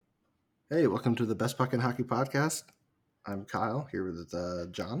Hey, welcome to the Best Puck in Hockey podcast. I'm Kyle, here with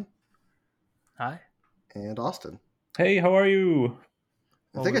John Hi. and Austin. Hey, how are you?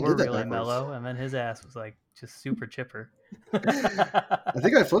 I think I were did that really backwards. mellow, and then his ass was like just super chipper. I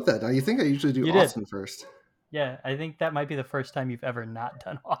think I flipped that. Now you think I usually do You did. Austin first. Yeah, I think that might be the first time you've ever not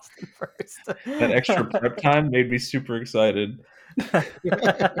done Austin first. That extra prep time made me super excited.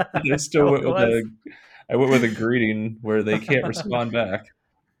 I still went with a greeting where they can't respond back.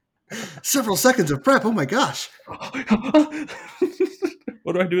 Several seconds of prep. Oh my gosh!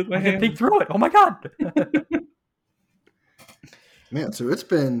 What do I do with my I can hand? think through it. Oh my god! Man, so it's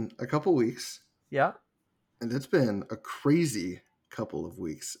been a couple weeks, Yeah. and it's been a crazy couple of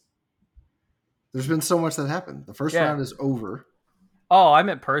weeks. There's been so much that happened. The first round is over. Oh, I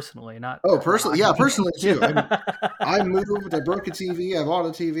meant personally, not. Oh, personally, yeah, personally too. I moved. I broke a TV. I bought a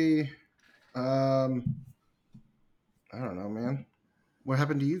TV. I don't know, man. What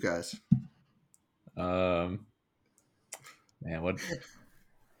happened to you guys? Man, what?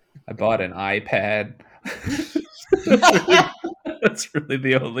 I bought an iPad. That's really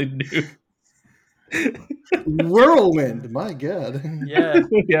the only news. Whirlwind, my god. Yeah.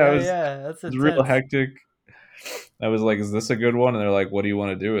 It was real hectic. I was like, is this a good one? And they're like, what do you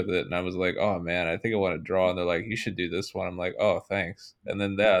want to do with it? And I was like, oh man, I think I want to draw. And they're like, you should do this one. I'm like, oh, thanks. And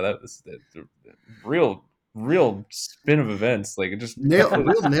then that was the real spin of events. Like it just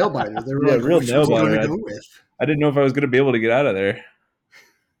real nail biter. They were real nail biter. I didn't know if I was going to be able to get out of there.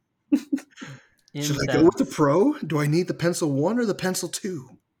 Should I go with the Pro? Do I need the Pencil 1 or the Pencil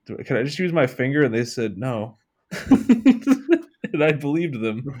 2? Can I just use my finger? And they said no. And I believed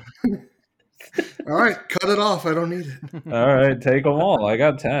them. All right, cut it off. I don't need it. All right, take them all. I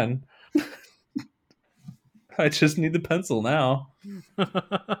got 10. I just need the pencil now.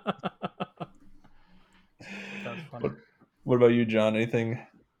 What about you, John? Anything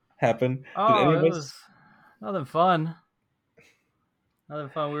happen? Oh, it was nothing fun. Nothing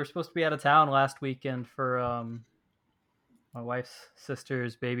fun. We were supposed to be out of town last weekend for my wife's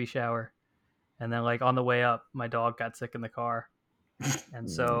sister's baby shower, and then like on the way up, my dog got sick in the car, and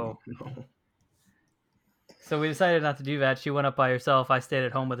so we decided not to do that. She went up by herself. I stayed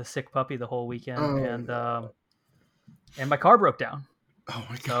at home with a sick puppy the whole weekend, and my car broke down. Oh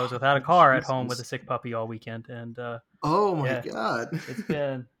my god! So I was without a car at home with a sick puppy all weekend, and oh my god! It's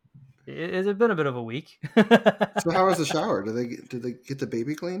been a bit of a week. So how was the shower? Did they get the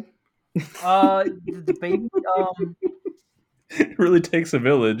baby clean? The baby. It really takes a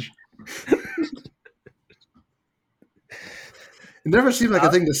village. It never seemed like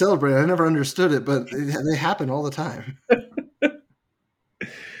a thing to celebrate. I never understood it, but they happen all the time.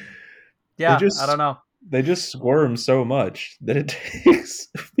 Yeah, I don't know. They just squirm so much that it takes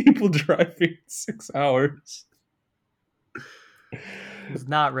people driving 6 hours. I was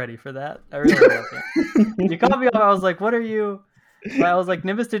not ready for that. I really wasn't. You called me up. I was like, what are you? I was like,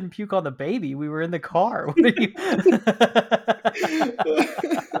 Nimbus didn't puke on the baby. We were in the car. What are you?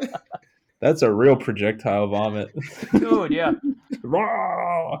 That's a real projectile vomit. Dude, yeah.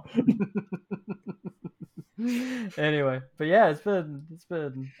 Anyway, but yeah, it's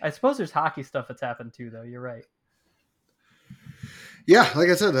been. I suppose there's hockey stuff that's happened too, though. You're right. Yeah, like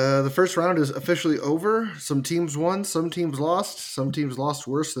I said, the first round is officially over. Some teams won, some teams lost. Some teams lost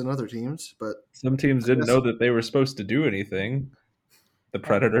worse than other teams, but some teams didn't know that they were supposed to do anything. The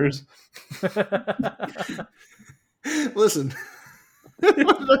Predators. Listen.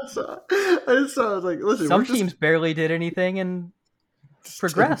 I saw. I was like, listen. Some teams barely did anything and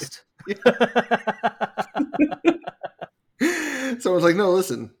progressed. So I was like, no,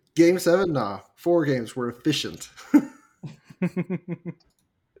 listen. Game 7, 4 games were efficient.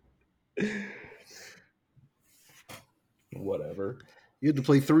 Whatever. You had to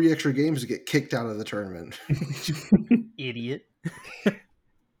play 3 extra games to get kicked out of the tournament. Idiot.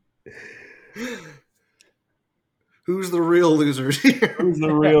 Who's the real losers here? Who's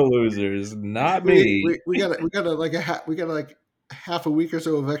the real losers? Not me. We got like half a week or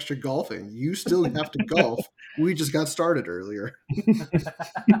so of extra golfing. You still have to golf. We just got started earlier.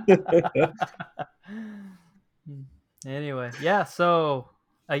 Anyway, yeah. So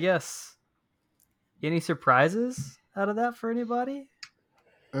I guess any surprises out of that for anybody?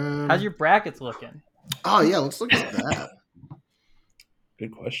 How's your brackets looking? Oh yeah, let's look at that.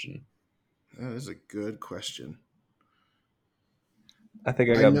 Good question. That is a good question. I think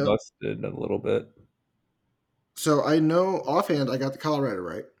I got busted a little bit. So I know offhand I got the Colorado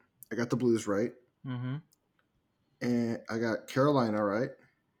right. I got the Blues right. Mm-hmm. And I got Carolina right.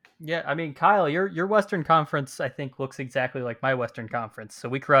 Yeah, I mean, Kyle, your Western Conference, I think, looks exactly like my Western Conference, so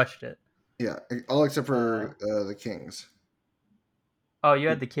we crushed it. Yeah, all except for the Kings. Oh, you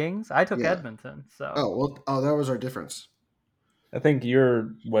had the Kings? I took Yeah. Edmonton. So. Oh, that was our difference. I think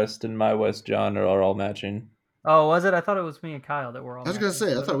your West and my West, John, are all matching. Oh, was it? I thought it was me and Kyle that were all. I was gonna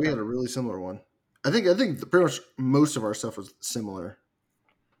say, I thought we had a really similar one. I think pretty much most of our stuff was similar.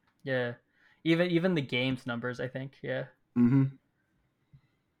 Yeah, even the games numbers, I think. Yeah. Mm-hmm.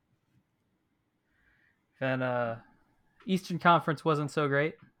 And Eastern Conference wasn't so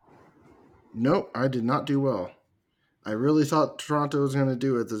great. Nope, I did not do well. I really thought Toronto was gonna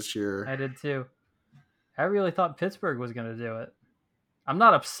do it this year. I did too. I really thought Pittsburgh was gonna do it. I'm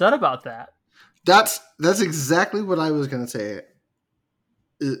not upset about that. That's exactly what I was gonna say.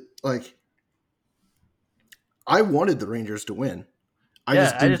 I wanted the Rangers to win. I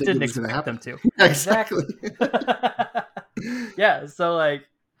just didn't expect them to. Exactly. Yeah, so like,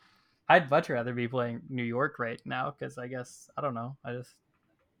 I'd much rather be playing New York right now because I guess I don't know. I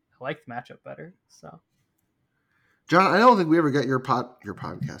like the matchup better. So, John, I don't think we ever got your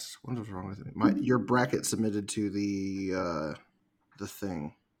podcast. What was wrong with it? Your bracket submitted to the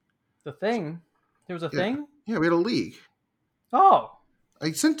thing. The thing. There was a thing? Yeah, we had a league. Oh.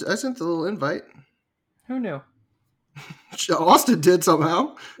 I sent the little invite. Who knew? Austin did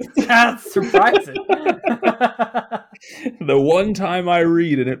somehow. That's surprising. The one time I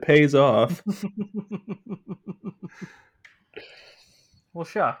read and it pays off. Well,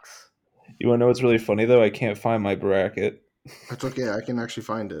 shucks. You want to know what's really funny though? I can't find my bracket. That's okay. I can actually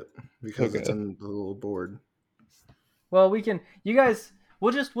find it because it's in the little board. Well, we can. You guys,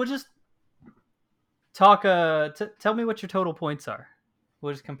 we'll just talk. Tell me what your total points are.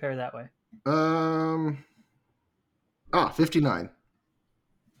 We'll just compare that way. 59.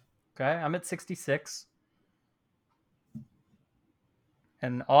 Okay, I'm at 66.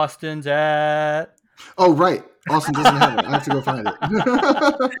 And Austin's at... Oh, right. Austin doesn't have it. I have to go find it.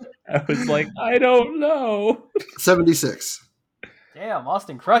 I was like, I don't know. 76. Damn,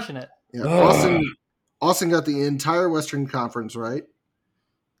 Austin crushing it. Yeah, Austin got the entire Western Conference right.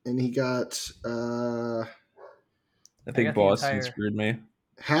 And he got... I think Boston screwed me.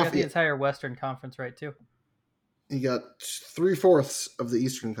 Got the entire Western Conference right, too. He got 3/4 of the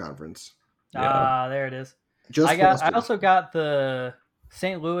Eastern Conference. Yeah. There it is. I also got the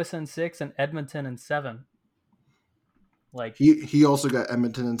St. Louis in 6 and Edmonton in 7. Like he also got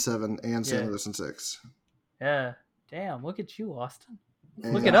Edmonton in 7 and St. Louis in 6. Yeah. Damn, look at you, Austin.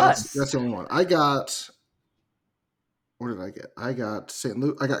 And look at us. That's the only one. I got... What did I get? I got St.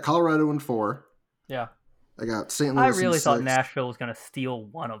 Louis. I got Colorado in 4. Yeah. I got St. Louis. I really thought Nashville was going to steal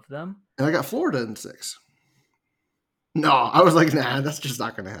one of them. And I got Florida in 6. No, I was like, nah, that's just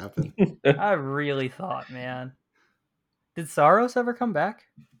not going to happen. I really thought, man. Did Saros ever come back?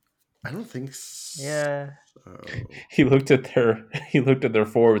 I don't think so. Yeah. He looked at their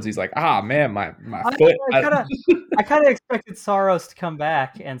forwards. He's like, man, my foot. I kind of expected Saros to come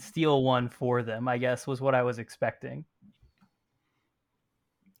back and steal one for them, I guess, was what I was expecting.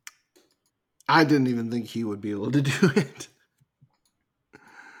 I didn't even think he would be able to do it.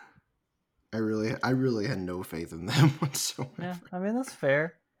 I really had no faith in them whatsoever. Yeah, I mean, that's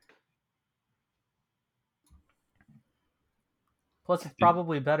fair. Plus, it's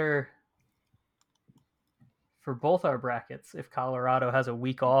probably better for both our brackets if Colorado has a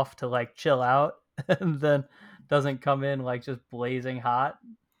week off to like chill out and then doesn't come in like just blazing hot.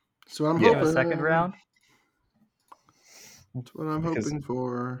 So I'm hoping a second round. That's what I'm hoping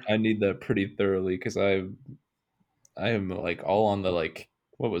for. I need that pretty thoroughly because I am like all on the like,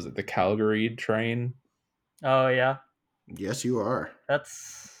 what was it, the Calgary train? Oh yeah. Yes, you are.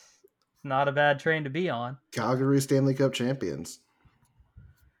 That's not a bad train to be on. Calgary Stanley Cup champions.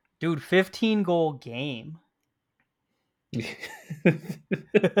 Dude, 15-goal game.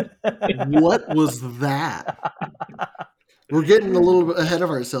 What was that? We're getting a little bit ahead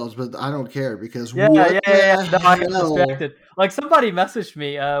of ourselves, but I don't care because No, I got distracted. Like somebody messaged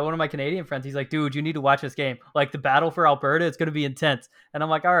me, one of my Canadian friends. He's like, "Dude, you need to watch this game. Like the battle for Alberta, it's going to be intense." And I'm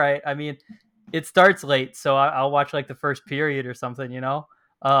like, "All right. I mean, it starts late, so I'll watch like the first period or something, you know."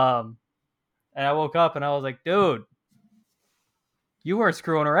 And I woke up and I was like, "Dude, you weren't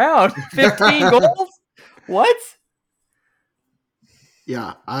screwing around. 15 goals? What?"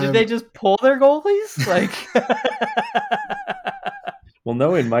 Yeah. Did they just pull their goalies? Like, well,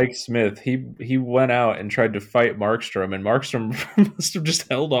 knowing Mike Smith, he went out and tried to fight Markstrom, and Markstrom must have just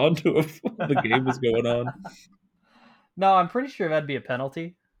held on to him while the game was going on. No, I'm pretty sure that'd be a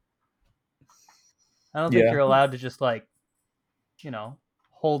penalty. I don't think you're allowed to just like,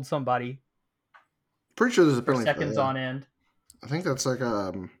 hold somebody. Pretty sure there's a penalty for seconds on end. I think that's like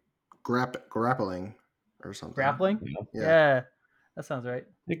grappling or something. Grappling? Yeah. That sounds right.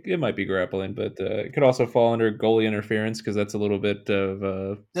 It might be grappling, but it could also fall under goalie interference because that's a little bit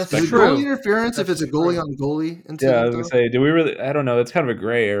of That's Is it true. goalie interference if That's it's a goalie true. on goalie incident? Yeah, I was gonna say, do we really? I don't know. It's kind of a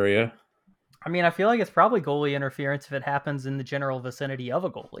gray area. I mean, I feel like it's probably goalie interference if it happens in the general vicinity of a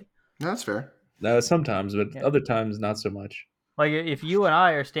goalie. That's fair. Sometimes, but Yeah. other times not so much. Like if you and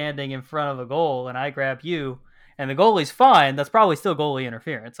I are standing in front of a goal and I grab you and the goalie's fine, that's probably still goalie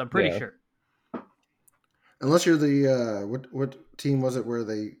interference. I'm pretty sure. Unless you're the what team was it where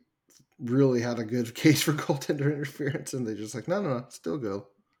they really had a good case for goaltender interference and they just like no, still go.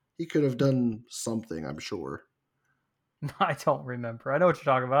 He could have done something, I'm sure. I don't remember. I know what you're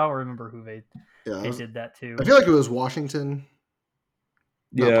talking about. I don't remember who they did that to. I feel like it was Washington.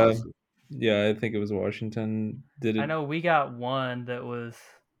 Yeah, I think it was Washington. Did it? I know we got one that was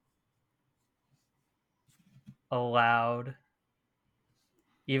allowed,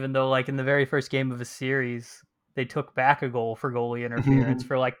 even though like in the very first game of a series, they took back a goal for goalie interference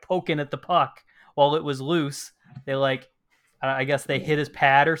for like poking at the puck while it was loose. They like, I guess they hit his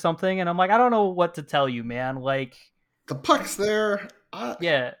pad or something, and I'm like, I don't know what to tell you, man. Like the puck's there. I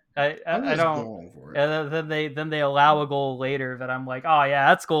don't. And then they allow a goal later that I'm like, oh yeah,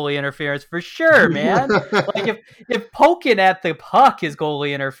 that's goalie interference for sure, man. Like if poking at the puck is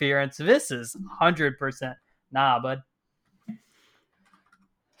goalie interference, this is 100% nah, bud.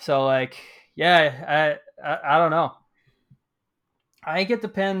 So like, yeah, I don't know. I think it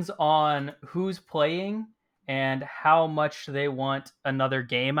depends on who's playing and how much they want another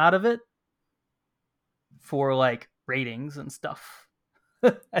game out of it for like ratings and stuff.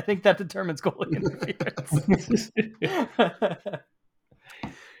 I think that determines goalie interference.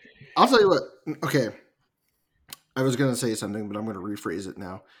 I'll tell you what. Okay. I was going to say something, but I'm going to rephrase it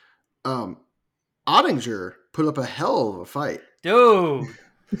now. Ottinger put up a hell of a fight. Dude.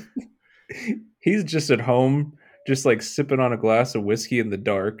 He's just at home, just like sipping on a glass of whiskey in the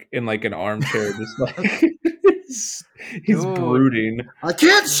dark in like an armchair, just like he's brooding. I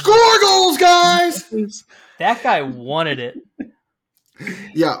can't score goals, guys! That guy wanted it.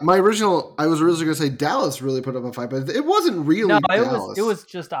 Yeah, I was originally going to say Dallas really put up a fight, but it wasn't really Dallas. It was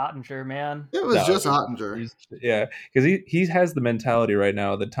just Ottinger, man. It was just Ottinger. Yeah, because he has the mentality right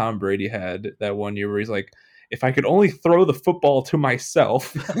now that Tom Brady had that one year where he's like, if I could only throw the football to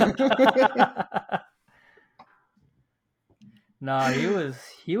myself. Nah,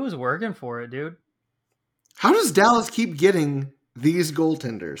 he was working for it, dude. How does Dallas keep getting these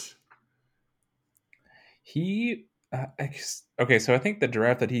goaltenders? Okay, so I think the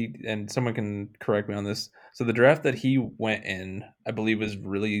draft that and someone can correct me on this. So the draft that he went in, I believe, was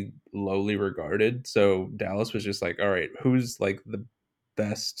really lowly regarded. So Dallas was just like, all right, who's like the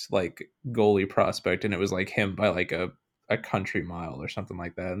best like goalie prospect? And it was like him by like a country mile or something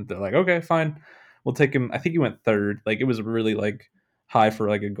like that. And they're like, okay, fine, we'll take him. I think he went third. Like it was really like high for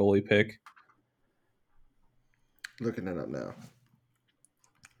like a goalie pick. Looking it up now.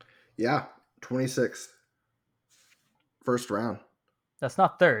 Yeah, 26th. First round. That's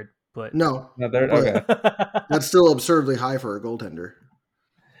not third, but no, not third. Okay, that's still absurdly high for a goaltender.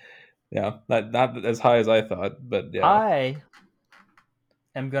 Yeah, not as high as I thought, but yeah. I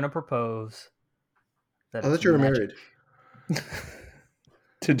am gonna propose that. I thought you were married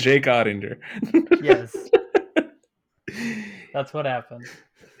to Jake Ottinger. Yes, that's what happened.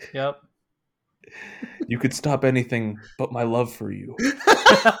 Yep. You could stop anything but my love for you.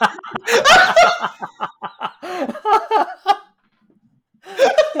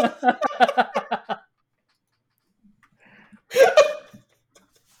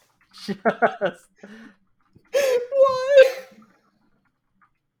 Just... What?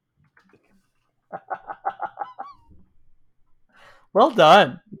 Well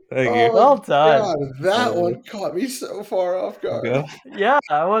done. Thank you. Well done. God, that one caught me so far off guard. Yeah,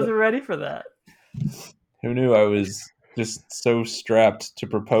 I wasn't ready for that. Who knew I was just so strapped to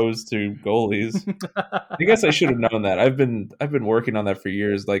propose to goalies? I guess I should have known that. I've been working on that for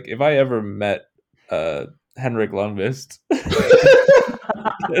years. Like if I ever met Henrik Lundqvist,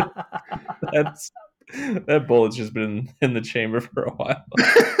 that bullet's just been in the chamber for a while.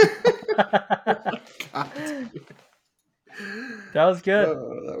 That was good.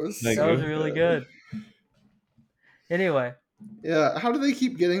 That was really good. Anyway. Yeah, how do they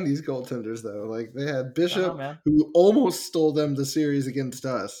keep getting these goaltenders though? Like they had Bishop, who almost stole them the series against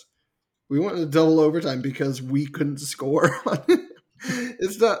us. We went into double overtime because we couldn't score.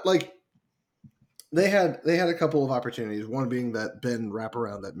 It's not like they had a couple of opportunities. One being that Ben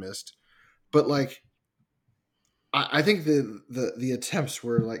wraparound that missed, but like I think the attempts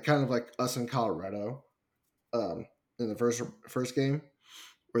were like kind of like us in Colorado, in the first game,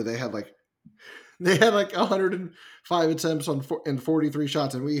 where they had like They had like 105 attempts in 43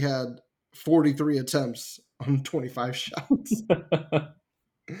 shots, and we had 43 attempts on 25 shots.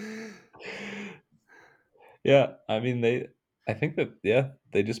 Yeah, I mean I think that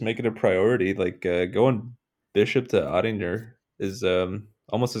they just make it a priority. Like going Bishop to Oettinger is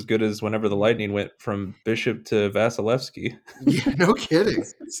almost as good as whenever the Lightning went from Bishop to Vasilevsky. Yeah, no kidding.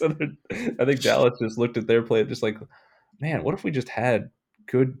 So I think Dallas just looked at their play just like, man, what if we just had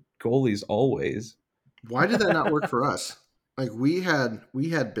good goalies always? Why did that not work for us? Like we had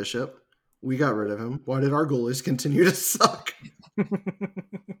Bishop, we got rid of him. Why did our goalies continue to suck?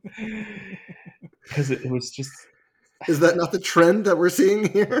 Because it was just. Is that not the trend that we're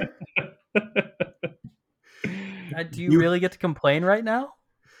seeing here? Do you really get to complain right now?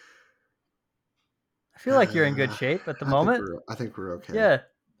 I feel like you're in good shape at the moment. I think we're okay. Yeah.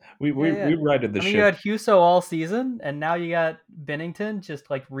 We righted the ship. You had Husso all season, and now you got Binnington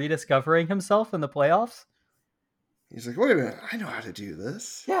just like rediscovering himself in the playoffs. He's like, wait a minute, I know how to do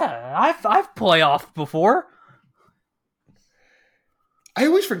this. Yeah, I've playoffed before. I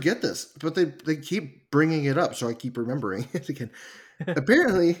always forget this, but they keep bringing it up, so I keep remembering it again.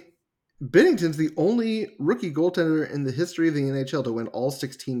 Apparently, Binnington's the only rookie goaltender in the history of the NHL to win all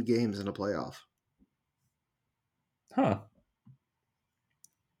 16 games in a playoff. Huh.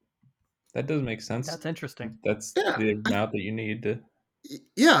 That does make sense. That's interesting. That's the amount that you need to.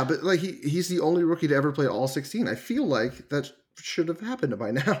 Yeah, but like he's the only rookie to ever play all 16. I feel like that should have happened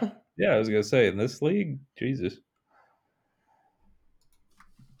by now. Yeah, I was gonna say in this league, Jesus.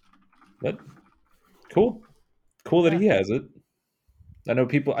 But cool that he has it. I know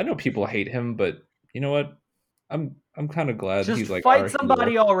people hate him, but you know what? I'm kind of glad just he's like fight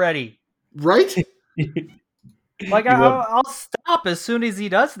somebody already, right? Like I'll stop as soon as he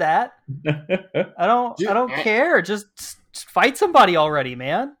does that. I don't care. Just fight somebody already,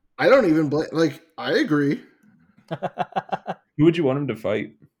 man. I don't even blame. Like I agree. Who would you want him to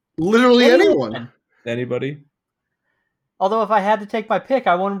fight? Literally anyone. Anybody. Although if I had to take my pick,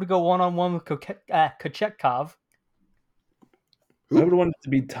 I want him to go one-on-one with Kochetkov. I would want it to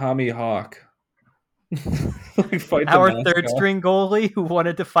be Tommy Hawk. Our third-string goalie who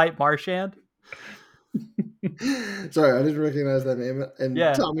wanted to fight Marchand. Sorry, I didn't recognize that name. And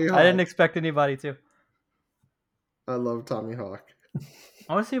Tommy Hawk. I didn't expect anybody to. I love Tommy Hawk.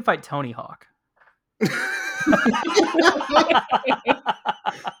 I want to see him fight Tony Hawk.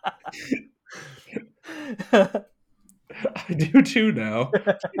 I do too now.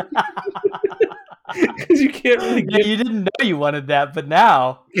 Because you can't really get... you didn't know you wanted that, but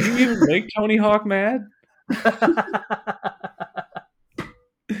now. Can you even make Tony Hawk mad?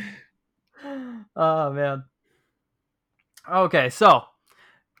 Oh, man. Okay, so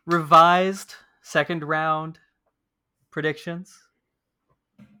revised second round predictions.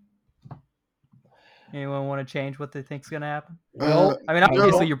 Anyone want to change what they think's going to happen? Well, I mean,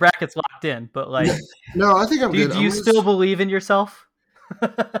 obviously your bracket's locked in, but like, no, I think I'm good. Do you still believe in yourself?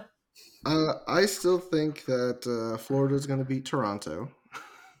 I still think that Florida's going to beat Toronto.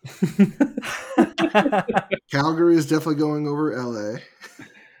 Calgary is definitely going over LA.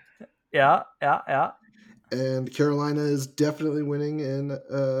 Yeah. And Carolina is definitely winning in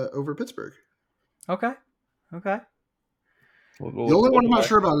over Pittsburgh. Okay. The only one I'm not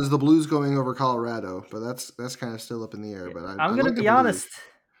sure about is the Blues going over Colorado, but that's kind of still up in the air. But I'm going to be honest.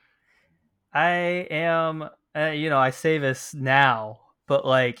 I am, I say this now, but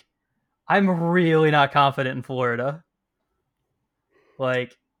like, I'm really not confident in Florida.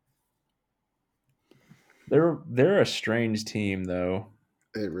 Like, they're a strange team though,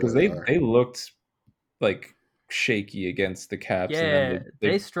 because they looked like shaky against the Caps. Yeah, and then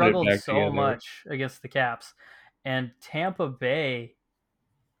they struggled so much against the Caps. And Tampa Bay,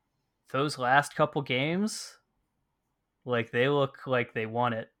 those last couple games, like they look like they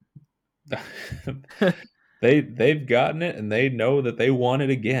won it. They've gotten it, and they know that they won it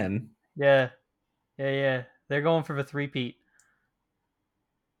again. Yeah. They're going for the three-peat.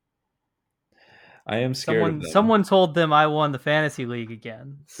 I am scared. Someone told them I won the fantasy league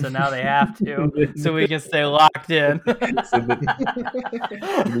again, so now they have to, so we can stay locked in. So you can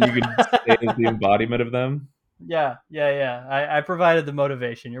stay as the embodiment of them. Yeah. I provided the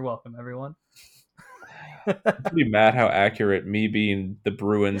motivation. You're welcome, everyone. I'm pretty mad how accurate me being the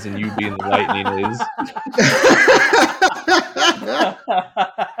Bruins and you being the Lightning is.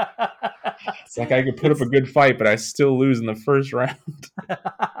 It's like I could put up a good fight, but I still lose in the first round.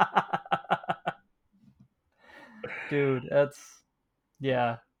 Dude,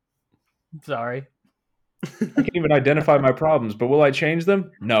 yeah. Sorry. I can't even identify my problems, but will I change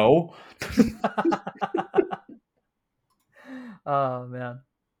them? No. Oh, man.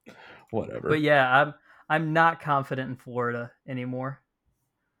 whatever. But yeah, I'm not confident in Florida anymore.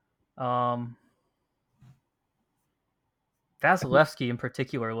 Vasilevsky in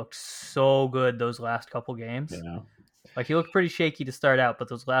particular looked so good those last couple games. Yeah. Like he looked pretty shaky to start out, but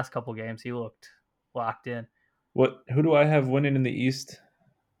those last couple games he looked locked in. Who do I have winning in the East?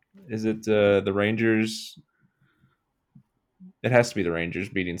 Is it the Rangers? It has to be the Rangers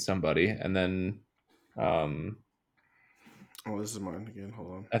beating somebody, and then this is mine again.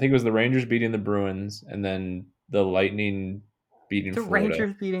 Hold on. I think it was the Rangers beating the Bruins, and then the Lightning beating the Florida.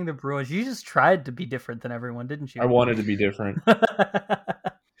 Rangers beating the Bruins. You just tried to be different than everyone, didn't you? I wanted to be different.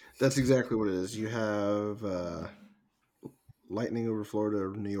 That's exactly what it is. You have Lightning over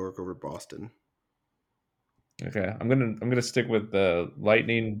Florida, New York over Boston. Okay, I'm gonna stick with the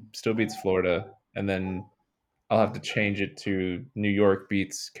Lightning still beats Florida, and then I'll have to change it to New York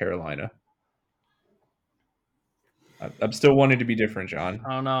beats Carolina. I'm still wanting to be different, John.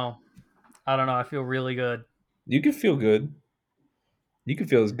 I don't know. I feel really good. You can feel good. You can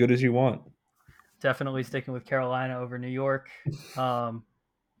feel as good as you want. Definitely sticking with Carolina over New York. I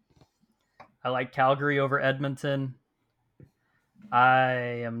like Calgary over Edmonton. I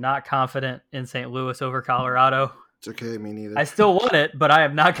am not confident in St. Louis over Colorado. It's okay, me neither. I still want it, but I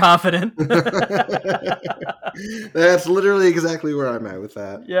am not confident. That's literally exactly where I'm at with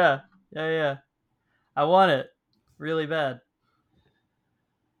that. Yeah. I want it really bad.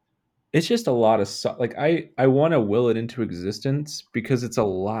 It's just a lot of salt. Like I want to will it into existence because it's a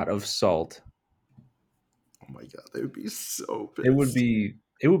lot of salt. Oh my god, they would be so pissed.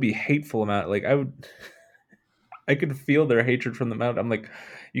 It would be hateful amount. Like I could feel their hatred from the mountain. I'm like,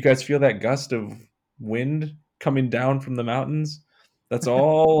 you guys feel that gust of wind coming down from the mountains? That's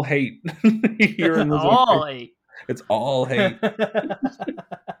all hate. Here in all hate. It's all hate.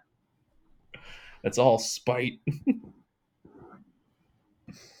 It's all spite.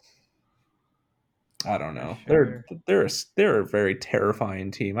 I don't know. Sure. They're a very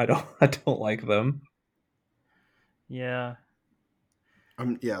terrifying team. I don't like them. Yeah.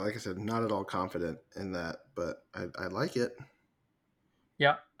 Yeah, like I said, not at all confident in that, but I like it.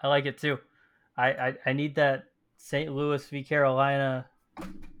 Yeah, I like it too. I need that St. Louis v. Carolina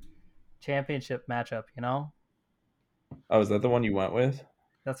championship matchup, you know? Oh, is that the one you went with?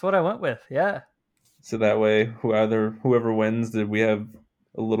 That's what I went with, yeah. So that way, whoever wins, did we have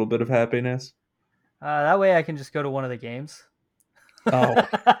a little bit of happiness? That way I can just go to one of the games. Oh.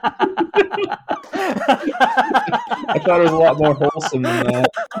 I thought it was a lot more wholesome than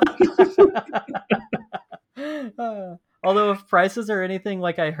that. Although if prices are anything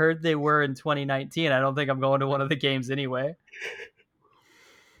like I heard they were in 2019, I don't think I'm going to one of the games anyway.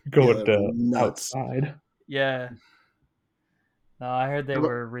 Going outside. Yeah. No, I heard they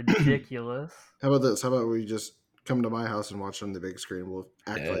were ridiculous. How about this? How about we just come to my house and watch on the big screen? We'll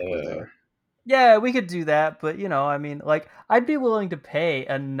act like we're there. Yeah, we could do that, but I mean, like, I'd be willing to pay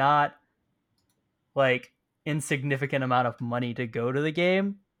a not like insignificant amount of money to go to the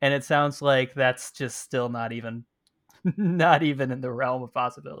game, and it sounds like that's just still not even in the realm of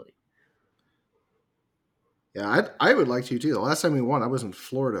possibility. Yeah, I would like to too. The last time we won, I was in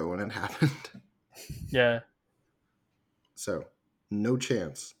Florida when it happened. Yeah. So, no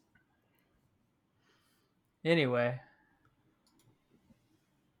chance. Anyway.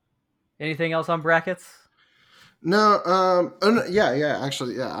 Anything else on brackets? No, yeah,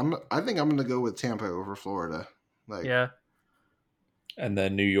 actually, yeah. I think I'm gonna go with Tampa over Florida. Yeah. And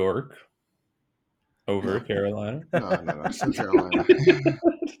then New York over Carolina. No, still Carolina.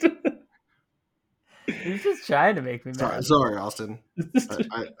 He's just trying to make me mad. Sorry, Austin.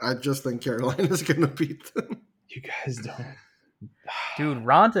 I just think Carolina's gonna beat them. You guys don't. Dude,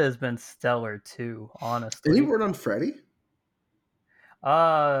 Ronta has been stellar too, honestly. Any word on Freddie?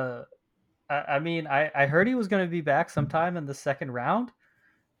 I mean, I heard he was going to be back sometime in the second round,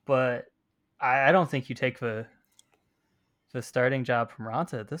 but I don't think you take the starting job from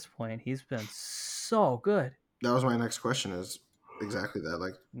Ronta at this point. He's been so good. That was my next question. Is exactly that.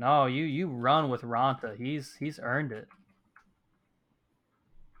 Like, no, you run with Ronta. He's earned it.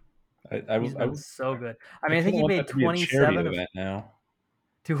 He's been so good. I mean, I think he made 27 of it now.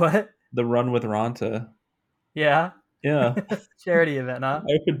 To what? The run with Ronta. Yeah. Yeah. Charity event, huh?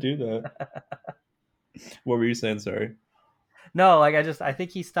 I could do that. What were you saying? Sorry. No, like I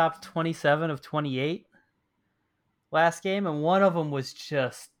think he stopped 27 of 28 last game, and one of them was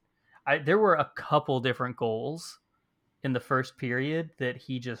just there were a couple different goals in the first period that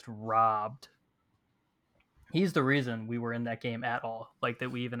he just robbed. He's the reason we were in that game at all, like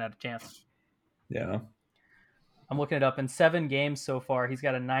that we even had a chance. Yeah. I'm looking it up. In 7 games so far, he's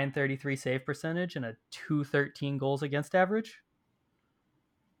got a .933 save percentage and a .213 goals against average.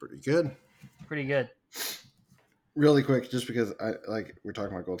 Pretty good. Pretty good. Really quick, just because we're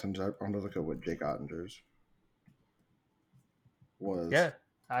talking about goaltenders, I want to look at what Jake Ottinger's was. Yeah,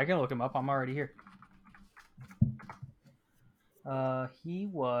 I can look him up. I'm already here. He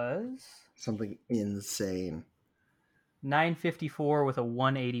was something insane. 954 with a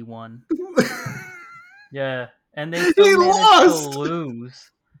 181. Yeah, and they still managed to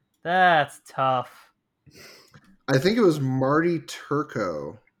lose. That's tough. I think it was Marty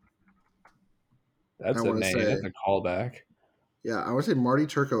Turco. That's a name. That's a callback. Yeah, I want to say Marty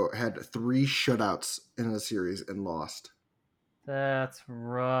Turco had 3 shutouts in a series and lost. That's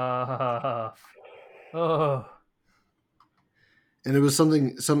rough. Oh. And it was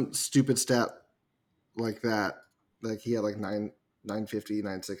some stupid stat like that. Like he had like 950,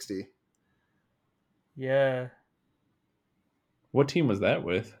 960. Yeah. What team was that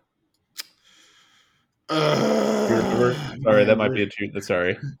with? Sorry, that might be a truth.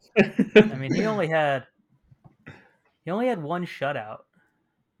 Sorry. I mean, he only had one shutout.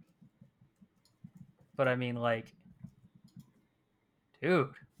 But I mean, like, dude,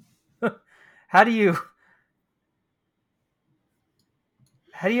 how do you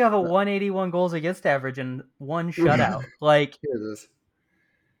have a 181 goals against average and 1 shutout? Like, here it is.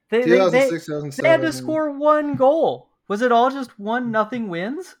 They had to score 1 goal. Was it all just 1-0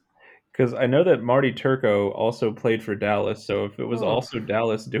 wins? Because I know that Marty Turco also played for Dallas, so if it was also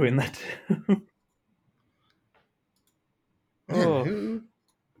Dallas doing that too. Man,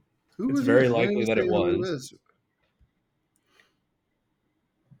 who it's very likely that it was.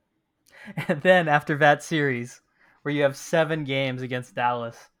 And then after that series, where you have 7 games against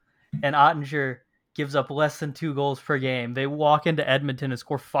Dallas, and Ottinger gives up less than 2 goals per game, they walk into Edmonton and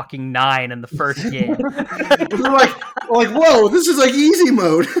score fucking 9 in the first game. They're like, whoa, this is like easy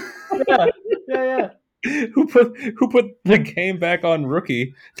mode. Yeah. Who put the game back on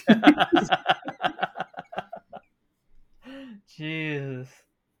rookie? Jesus.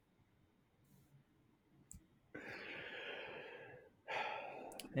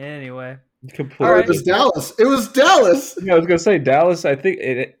 Anyway. Completely. Right. It was Dallas. Yeah, I was gonna say Dallas. I think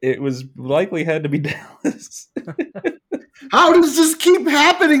it was likely had to be Dallas. How does this keep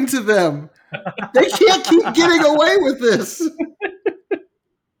happening to them? They can't keep getting away with this.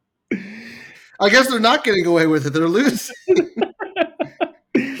 I guess they're not getting away with it. They're losing.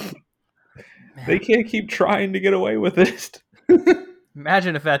 They can't keep trying to get away with it.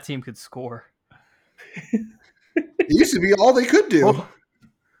 Imagine if that team could score. It used to be all they could do.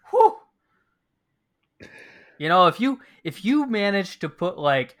 Whew. You know, if you managed to put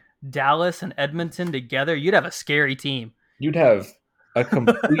like Dallas and Edmonton together, you'd have a scary team. You'd have a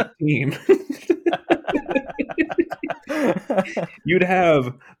complete team. You'd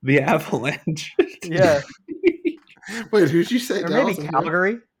have the Avalanche. Yeah. Wait, who'd you say? Or Dallas maybe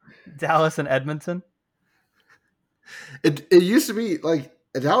Calgary, Dallas and Edmonton. It used to be like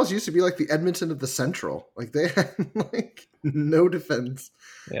Dallas used to be like the Edmonton of the Central. Like they had like no defense.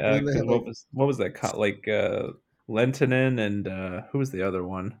 Yeah. What was that? Like Lentonen and who was the other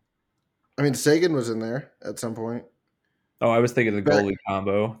one? I mean, Sagan was in there at some point. Oh, I was thinking the goalie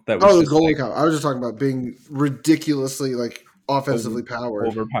combo. That was the goalie combo. I was just talking about being ridiculously like offensively powered,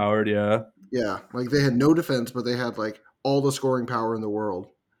 overpowered. Yeah, yeah. Like they had no defense, but they had like all the scoring power in the world.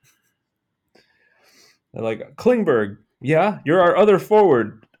 They're like Klingberg. Yeah, you're our other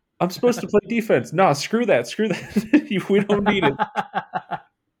forward. I'm supposed to play defense. Nah, screw that. We don't need it.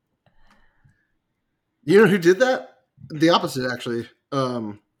 You know who did that? The opposite, actually.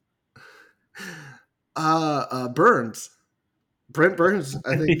 Burns. Brent Burns,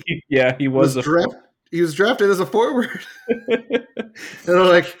 I think. Yeah, he was he was drafted as a forward. And they're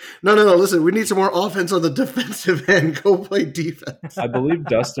like, no, listen, we need some more offense on the defensive end. Go play defense. I believe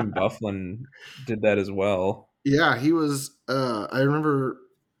Dustin Byfuglien did that as well. Yeah, he was I remember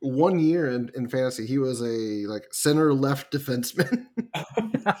 1 year in fantasy, he was a like center left defenseman.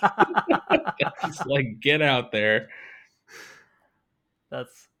 It's like, get out there.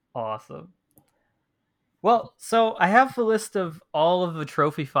 That's awesome. Well, so I have a list of all of the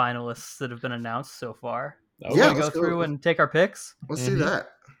trophy finalists that have been announced so far. Okay. Yeah, let's go through and take our picks. Let's do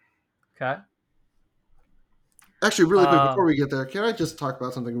that. Okay. Actually, really quick, before we get there, can I just talk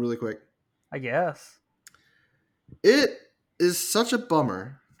about something really quick? I guess. It is such a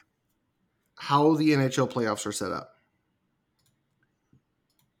bummer how the NHL playoffs are set up.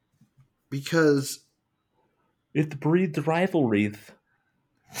 Because it breeds rivalry.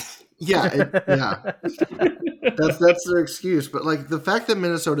 Yeah. That's their excuse. But like the fact that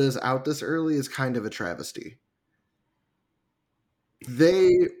Minnesota is out this early is kind of a travesty. They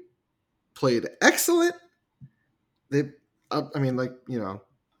played excellent.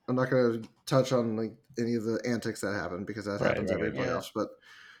 I'm not going to touch on like any of the antics that happen because that happens every playoffs. But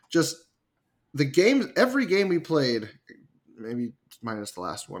just the games, every game we played, maybe minus the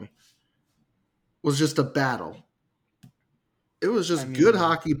last one, was just a battle. It was just good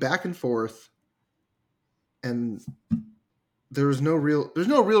hockey back and forth, and there's no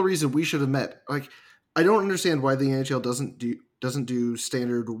real reason we should have met. Like, I don't understand why the NHL doesn't do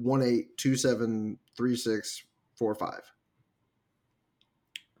standard 1-8, 2-7, 3-6, 4-5.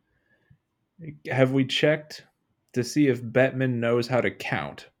 Have we checked to see if Bettman knows how to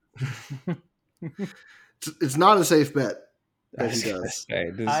count? It's not a safe bet that he does.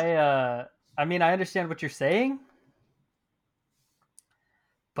 I mean, I understand what you're saying,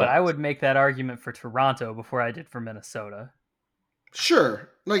 but I would make that argument for Toronto before I did for Minnesota. Sure,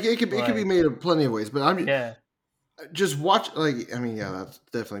 like it could be made of plenty of ways, but just watch. Like, I mean, yeah, that's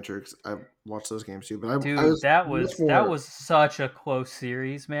definitely true. Cause I watched those games too. But that was such a close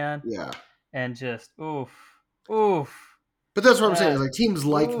series, man. Yeah, and just oof. But that's what I'm saying. Is like teams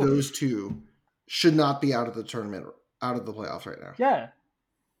like those two should not be out of the tournament, out of the playoffs right now. Yeah.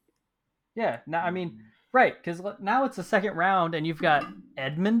 Now, I mean, right? Because now it's the second round, and you've got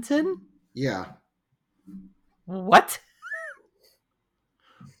Edmonton. Yeah. What?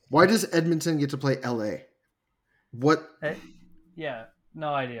 Why does Edmonton get to play LA? What? Yeah,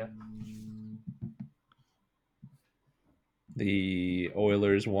 no idea. The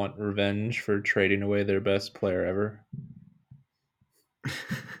Oilers want revenge for trading away their best player ever.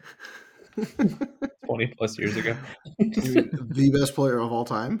 20 plus years ago. The best player of all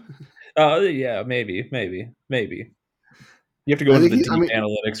time? Yeah, maybe. You have to go into the deep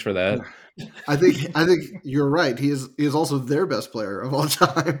analytics for that. I think you're right. He is also their best player of all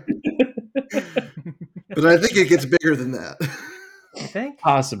time. But I think it gets bigger than that. You think?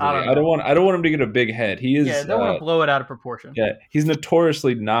 Possibly. I don't want him to get a big head. He is. Yeah, don't want to blow it out of proportion. Yeah, he's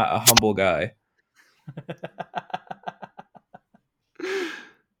notoriously not a humble guy.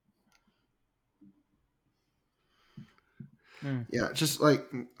 Yeah, just like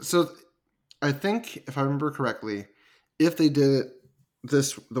so. I think if I remember correctly, if they did it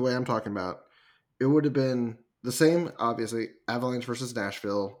the way I'm talking about, it would have been the same. Obviously, Avalanche versus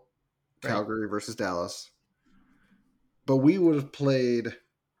Nashville, Calgary versus Dallas. But we would have played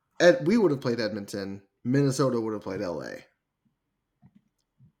Edmonton. Minnesota would have played LA.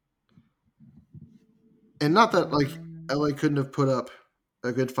 And not that like LA couldn't have put up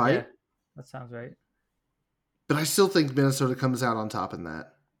a good fight. Yeah, that sounds right. But I still think Minnesota comes out on top in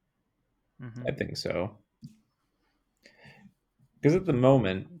that. Mm-hmm. I think so. Because at the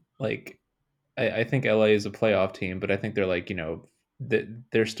moment, like, I think LA is a playoff team, but I think they're like,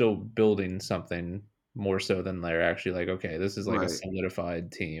 they're still building something more so than they're actually like, okay, this is like a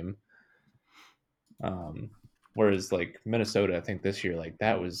solidified team. Whereas like Minnesota, I think this year, like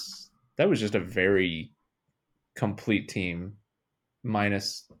that was just a very complete team,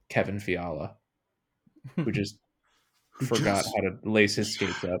 minus Kevin Fiala, who just forgot how to lace his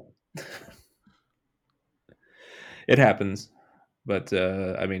skates up. It happens, but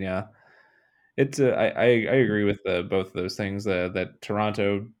I mean, yeah, it's I agree with both of those things. That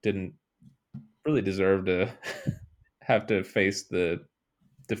Toronto didn't really deserve to have to face the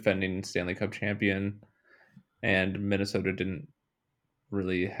defending Stanley Cup champion, and Minnesota didn't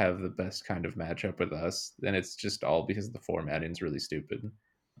really have the best kind of matchup with us, and it's just all because the formatting's really stupid.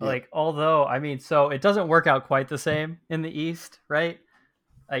 Like, although, I mean, so it doesn't work out quite the same in the East, right?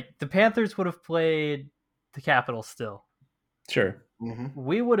 Like, the Panthers would have played the Capitals still. Sure. Mm-hmm.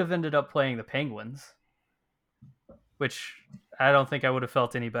 We would have ended up playing the Penguins, which I don't think I would have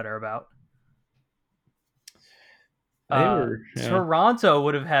felt any better about. Toronto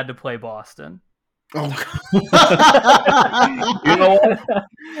would have had to play Boston. Oh, you know what?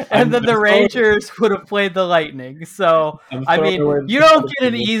 And then the Rangers would have played the Lightning. So, I mean, you don't get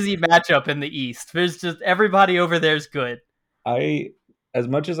an easy matchup in the East. There's just everybody over there's good. As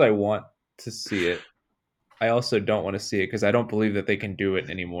much as I want to see it, I also don't want to see it because I don't believe that they can do it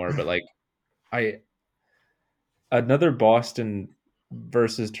anymore. But like, another Boston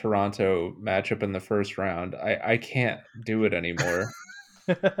versus Toronto matchup in the first round, I can't do it anymore.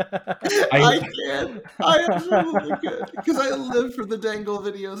 I can't. I absolutely could because I live for the Dangle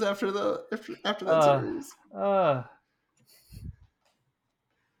videos after that series.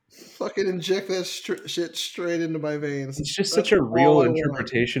 Fucking inject that shit straight into my veins. It's just such a real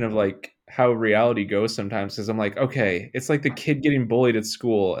interpretation of like how reality goes sometimes. Because I'm like, okay, it's like the kid getting bullied at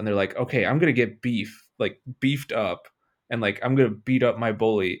school, and they're like, okay, I'm gonna get beefed up, and like I'm gonna beat up my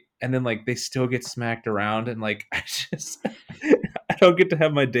bully, and then like they still get smacked around, and like I don't get to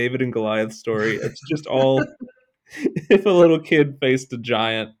have my David and Goliath story. It's just all if a little kid faced a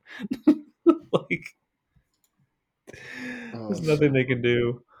giant, like there's nothing they can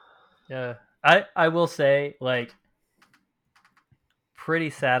do. Yeah, I will say, like, pretty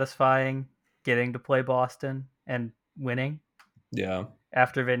satisfying getting to play Boston and winning. Yeah.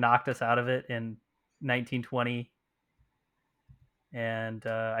 After they knocked us out of it in 1920. And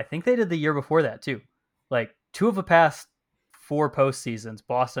I think they did the year before that too. Like 2 of the past 4 postseasons,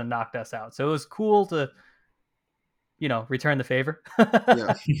 Boston knocked us out. So it was cool to, return the favor.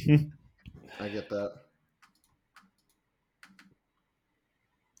 Yeah. I get that.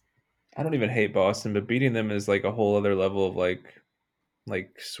 I don't even hate Boston, but beating them is like a whole other level of like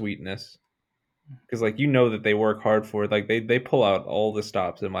sweetness. Because like that they work hard for it. Like they pull out all the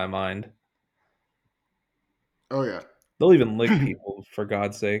stops in my mind. Oh yeah. They'll even lick people for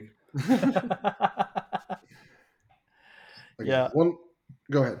God's sake. Okay. Yeah.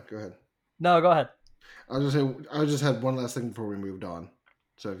 Go ahead. No, go ahead. I just had one last thing before we moved on.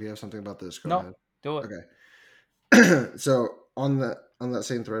 So if you have something about this, go ahead. Do it. Okay. So on that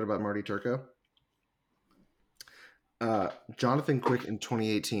same thread about Marty Turco, Jonathan Quick in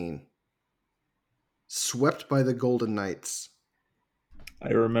 2018 swept by the Golden Knights. I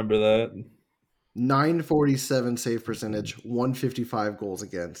remember that. 947 save percentage, 155 goals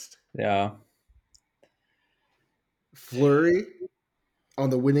against. Yeah. Fleury on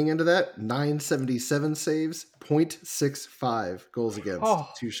the winning end of that, 977 saves, 0.65 goals against.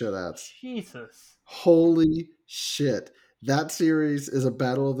 2 shutouts. Jesus. Holy shit. That series is a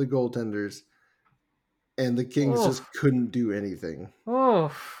battle of the goaltenders, and the Kings just couldn't do anything.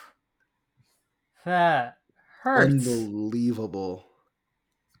 Oof. That hurts. Unbelievable.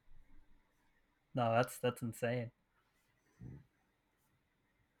 No, that's insane.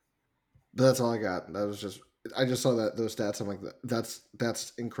 But that's all I got. I just saw those stats. I'm like,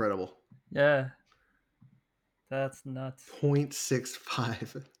 that's incredible. Yeah. That's nuts.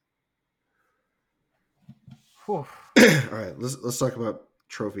 0.65. All right, let's talk about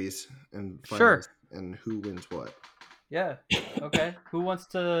trophies and finals and who wins what. Yeah. Okay. We'll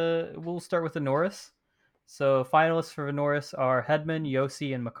start with the Norris. So finalists for the Norris are Hedman,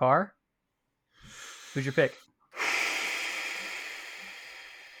 Josi, and Makar. Who's your pick?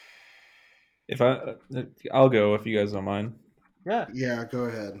 I'll go if you guys don't mind. Yeah, go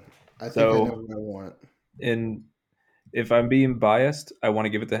ahead. I think I know what I want. And if I'm being biased, I want to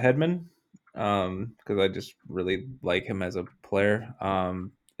give it to Hedman because I just really like him as a player.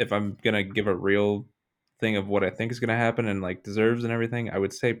 If I'm gonna give a real thing of what I think is gonna happen and like deserves and everything, I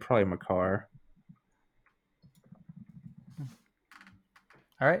would say probably Makar.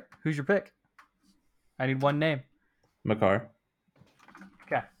 All right, who's your pick? I need one name. Makar.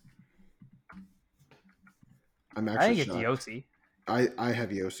 Okay. I'm actually I think it's Josi. I have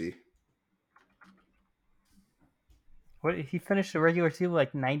Josi. What, he finished the regular season with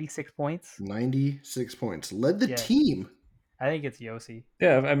like 96 points? 96 points. Led the team. I think it's Josi.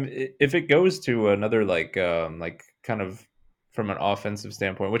 Yeah, I mean, if it goes to another like kind of from an offensive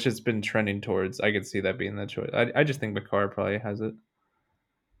standpoint, which it's been trending towards, I could see that being the choice. I just think Makar probably has it.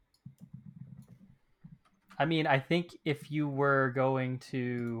 I mean, I think if you were going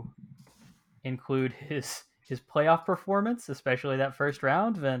to include his playoff performance, especially that first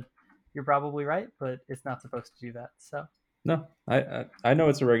round, then you're probably right, but it's not supposed to do that. So no, I know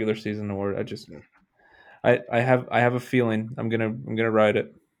it's a regular season award. I have a feeling I'm gonna ride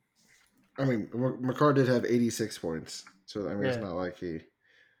it. I mean, Makar did have 86 points, so I mean it's not like he.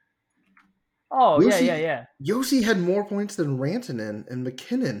 Oh Josi, yeah. Josi had more points than Rantanen and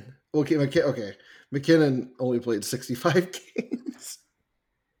McKinnon. Okay, McKinnon only played 65 games.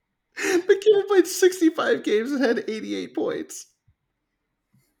 McKinnon played 65 games and had 88 points.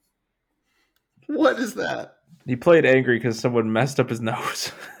 What is that? He played angry because someone messed up his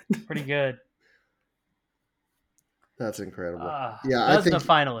nose. Pretty good. That's incredible. That's the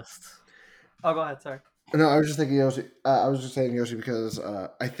finalists. Oh, go ahead. Sorry. No, I was just thinking Josi. I was just saying Josi because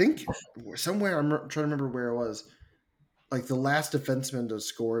I think somewhere I'm trying to remember where it was. Like the last defenseman to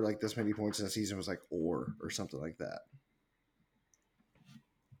score like this many points in a season was like Orr or something like that.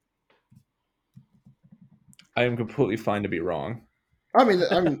 I am completely fine to be wrong. I mean,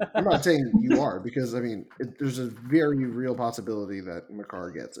 I'm not saying you are because I mean there's a very real possibility that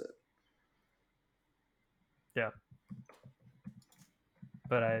Makar gets it. Yeah.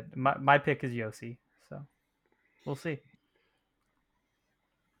 But my pick is Josi, so we'll see.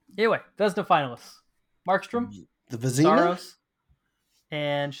 Anyway, that's the finalists: Markstrom, the Vezina, Saros,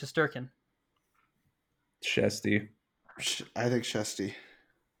 and Shesterkin. Shesty. I think Shesty.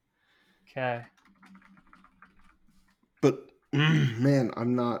 Okay. But man,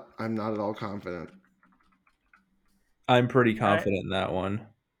 I'm not at all confident. I'm pretty confident in that one.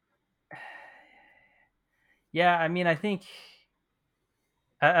 Yeah, I mean, I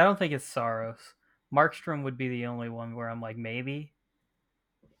don't think it's Saros. Markstrom would be the only one where I'm like, maybe.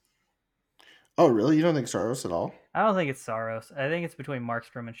 Oh, really? You don't think Saros at all? I don't think it's Saros. I think it's between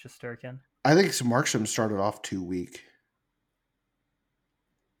Markstrom and Shesterkin. I think Markstrom started off too weak.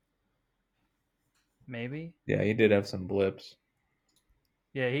 Maybe. Yeah, he did have some blips.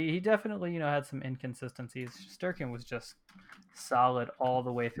 Yeah, he definitely, had some inconsistencies. Shesterkin was just solid all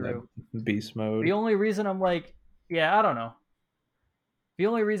the way through. Beast mode. The only reason I'm like, yeah, I don't know. The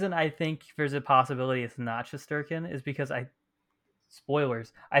only reason I think there's a possibility it's not Shesterkin is because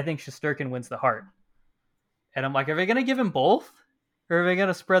spoilers, I think Shesterkin wins the Hart. And I'm like, are they going to give him both? Or are they going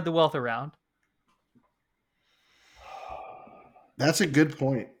to spread the wealth around? That's a good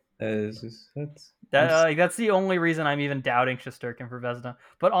point. That's the only reason I'm even doubting Shesterkin for Vezina.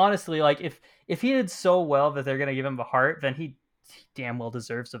 But honestly, like if he did so well that they're going to give him the Hart, then he damn well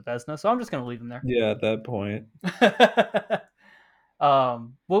deserves a Vezina. So I'm just going to leave him there. Yeah, at that point.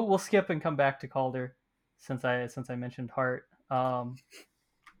 We'll skip and come back to Calder since I mentioned Hart. I'm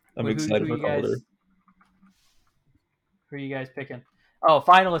excited for Calder. Who are you guys picking? Oh,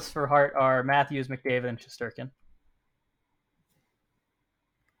 finalists for Hart are Matthews, McDavid, and Shesterkin.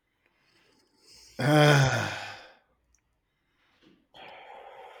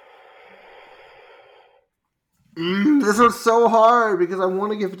 This was so hard because I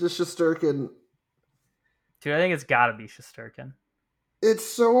want to give it to Shesterkin. Dude, I think it's got to be Shesterkin. It's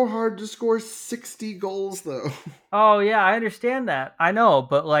so hard to score 60 goals, though. Oh, yeah, I understand that. I know,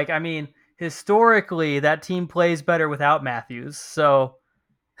 but, historically, that team plays better without Matthews, so...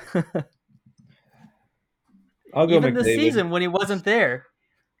 I'll go even McDavid. this season when he wasn't there.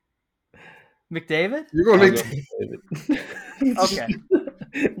 McDavid? You're going McDavid. Okay.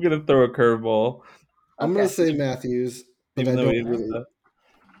 I'm going to throw a curveball. I'm going to say Matthews. Even though he really...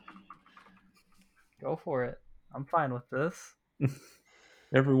 Go for it. I'm fine with this.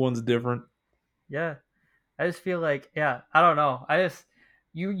 Everyone's different. Yeah. I just feel like, I don't know.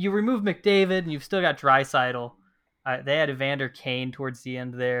 You remove McDavid and you've still got Draisaitl. They had Evander Kane towards the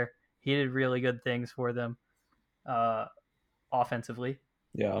end there. He did really good things for them offensively.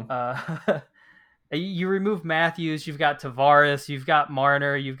 Yeah. You remove Matthews, you've got Tavares, you've got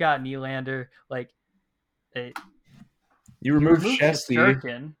Marner, you've got Nylander. You remove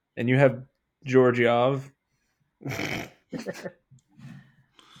Shesterkin, and you have Georgiev. Oh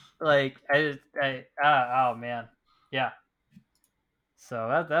man, yeah.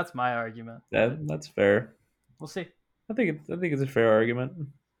 So that's my argument. That's fair. We'll see. I think it's a fair argument.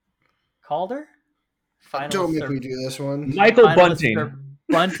 Calder. Don't make me do this one. Michael Bunting.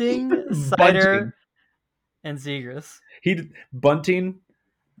 Bunting, Seider, and Zegras. Bunting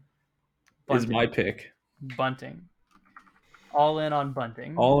is my pick. Bunting. All in on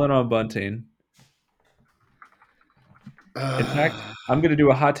Bunting. All in on Bunting. In fact, I'm going to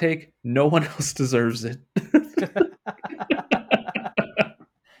do a hot take. No one else deserves it.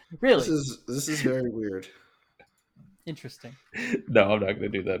 Really? This is very weird. Interesting. No, I'm not going to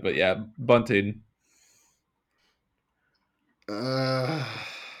do that. But yeah, Bunting.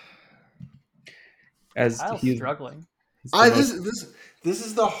 As he's struggling. This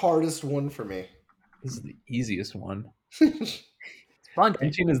is the hardest one for me. This is the easiest one.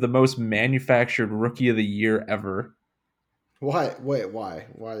 Bunting is the most manufactured rookie of the year ever. Why? Wait, why?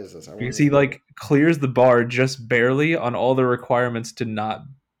 Why is this? Because he clears the bar just barely on all the requirements to not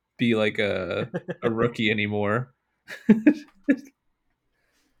be like a rookie anymore.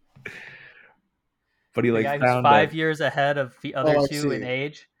 But he the guy who's 5 years ahead of the other two in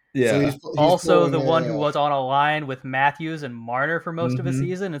age. Yeah. So he's also the one who was on a line with Matthews and Marner for most of the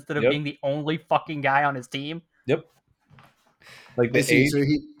season instead of being the only fucking guy on his team. Yep. Like the age. So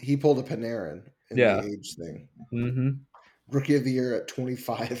he pulled a Panarin in the age thing. Mm-hmm. Rookie of the year at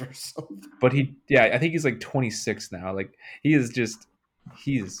 25 or something. But I think he's 26 now.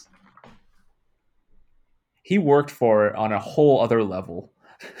 He worked for it on a whole other level.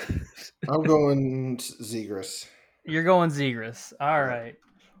 I'm going Zegras. You're going Zegras. All right.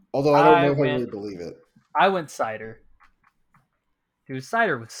 Although I don't know if I really believe it. I went Seider. Dude,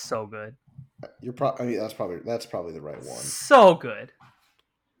 Seider was so good. That's probably the right one. So good.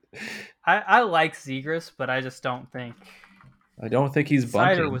 I like Zegras, but I just don't think. I don't think he's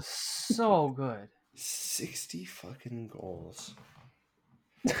Bunting. Seider was so good. 60 fucking goals.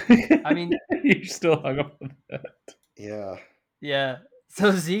 I mean, you're still hung up on that. Yeah. Yeah.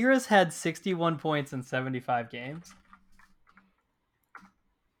 So Zegras had 61 points in 75 games.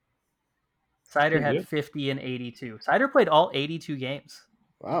 Seider had 50 and 82. Seider played all 82 games.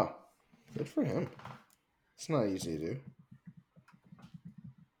 Wow. Good for him. It's not easy to do.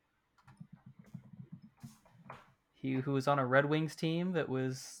 He who was on a Red Wings team that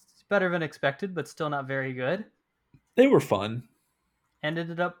was better than expected, but still not very good. They were fun. And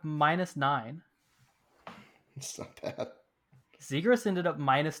ended up -9. It's not bad. Zegras ended up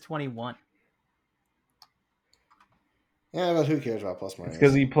 -21. Yeah, but who cares about plus minus?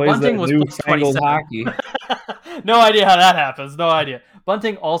 Because he plays that newfangled hockey. No idea how that happens. No idea.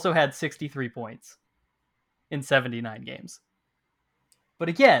 Bunting also had 63 points in 79 games. But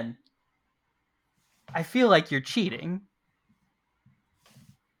again, I feel like you're cheating.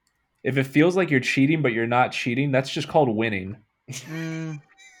 If it feels like you're cheating, but you're not cheating, that's just called winning.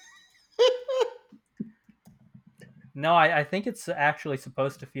 No, I think it's actually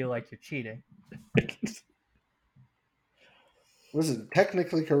supposed to feel like you're cheating. Listen,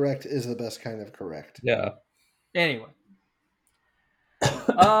 technically correct is the best kind of correct. Yeah. Anyway.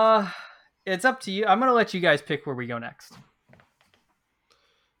 It's up to you. I'm going to let you guys pick where we go next.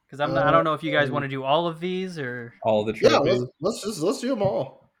 Because I don't know if you guys want to do all of these or all the trophies. Yeah, let's do them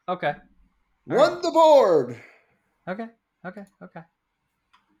all. Okay. Run the board. Okay.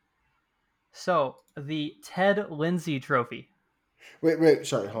 So the Ted Lindsay Trophy. Wait,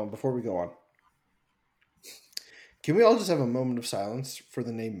 sorry, hold on. Before we go on, can we all just have a moment of silence for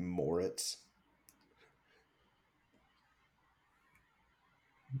the name Moritz?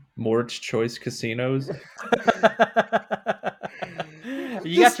 Moritz Choice Casinos.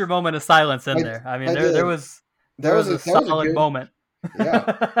 You got your moment of silence in there. I mean, there was a solid moment. Yeah.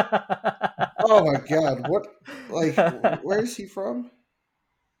 Oh my God! What? Like, where is he from?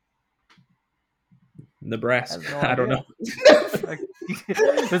 Nebraska. I don't know. Was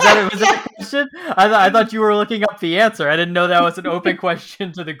that a question? I thought you were looking up the answer. I didn't know that was an open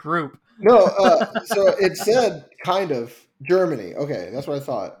question to the group. No, so it said kind of Germany. Okay, that's what I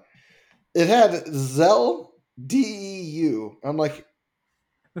thought. It had Zell DEU. I'm like,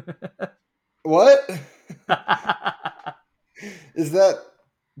 what? Is that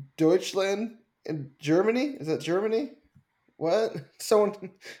Deutschland in Germany? Is that Germany? What?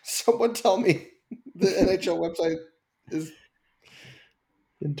 Someone tell me. The NHL website is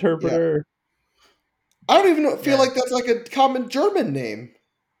interpreter. Yeah. I don't even feel like that's like a common German name.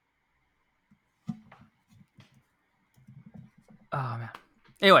 Oh man.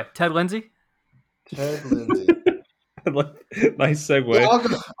 Anyway, Ted Lindsay. Ted Lindsay. Nice segue. Yeah,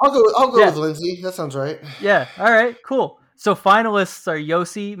 I'll go with Lindsay. That sounds right. Yeah. All right. Cool. So finalists are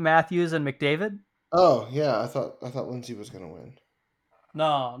Josi, Matthews, and McDavid. Oh yeah, I thought Lindsay was gonna win.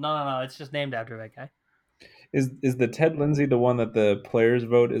 No. It's just named after that guy. Is the Ted Lindsay the one that the players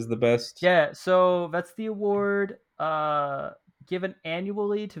vote is the best? Yeah. So that's the award given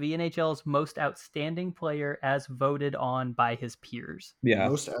annually to the NHL's most outstanding player as voted on by his peers. Yeah.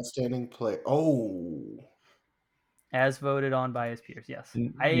 Most outstanding player. Oh. As voted on by his peers, yes.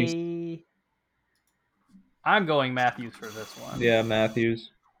 I'm going Matthews for this one. Yeah,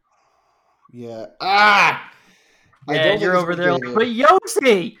 Matthews. Yeah. Yeah, you're over there like, but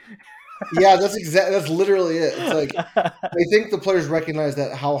Josi! Yeah, that's literally it. It's like I think the players recognize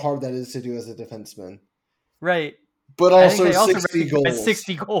that how hard that is to do as a defenseman. Right. But also 60 goals.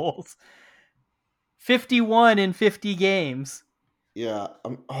 60 goals. 51 in 50 games. Yeah.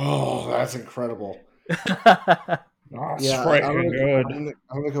 That's incredible. That's freaking good.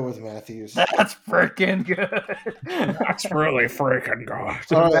 I'm gonna go with Matthews. That's freaking good. That's really freaking good.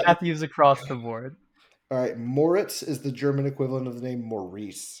 So right. Matthews across the board. All right. Moritz is the German equivalent of the name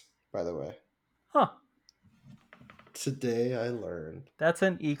Maurice, by the way. Huh. Today I learned. That's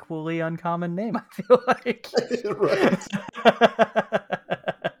an equally uncommon name, I feel like. Right.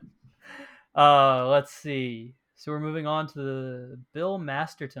 Let's see. So we're moving on to the Bill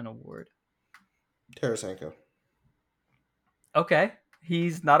Masterton Award. Tarasenko. Okay.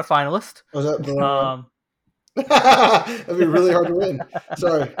 He's not a finalist. Was that the wrong one? That'd be really hard to win.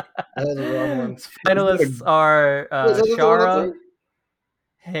 Sorry. I had the wrong one. Finalists are Chara,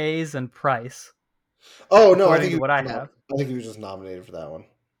 Hayes, and Price. Oh, no. I think he was just nominated for that one.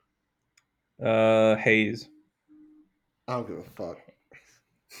 Hayes. I don't give a fuck.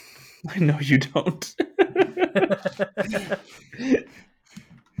 I know you don't.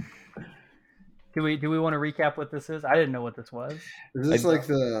 Do we want to recap what this is? I didn't know what this was. Is this like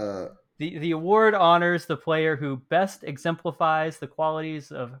the award honors the player who best exemplifies the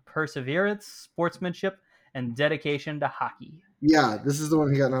qualities of perseverance, sportsmanship, and dedication to hockey? Yeah, this is the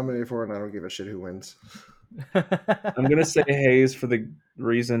one he got nominated for, and I don't give a shit who wins. I'm gonna say Hayes for the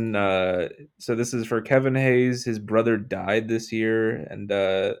reason. So this is for Kevin Hayes. His brother died this year, and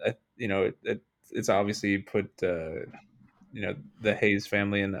it's obviously put the Hayes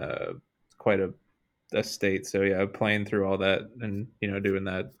family in quite a state. So yeah, playing through all that and doing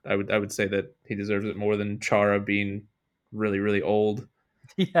that, I would say that he deserves it more than Chara being really really old.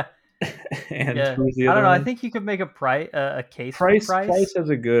 Yeah. And I don't know. I think you could make a case for Price. Price has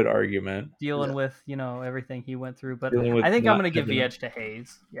a good argument dealing with everything he went through, but I think I'm going to give the edge to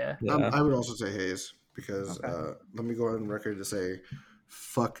Hayes. Yeah. I would also say Hayes because let me go on record to say,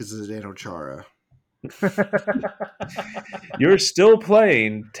 fuck Zdeno Chara. You're still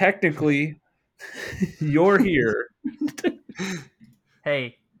playing. Technically, you're here.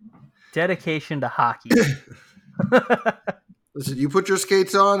 Hey, dedication to hockey. Listen, you put your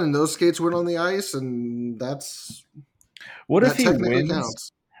skates on, and those skates went on the ice, and that's what if he wins?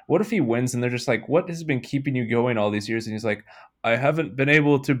 Counts. What if he wins, and they're just like, "What has been keeping you going all these years?" And he's like, "I haven't been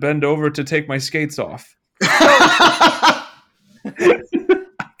able to bend over to take my skates off. I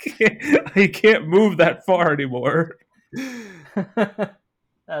can't move that far anymore."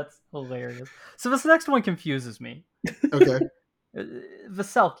 That's hilarious. So this next one confuses me. Okay.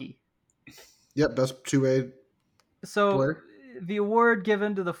 Veselky. Yep, best two-way player. The award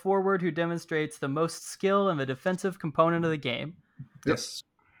given to the forward who demonstrates the most skill in the defensive component of the game. Yes.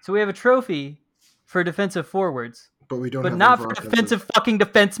 So we have a trophy for defensive forwards, but we don't. But not for defensive fucking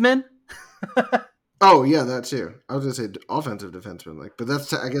defensemen. Oh yeah, that too. I was gonna say offensive defenseman, but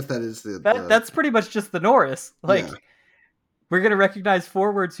I guess that is that's pretty much just the Norris. We're gonna recognize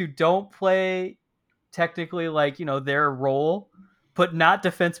forwards who don't play technically their role, but not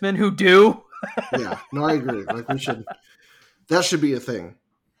defensemen who do. Yeah, no, I agree. We should. That should be a thing.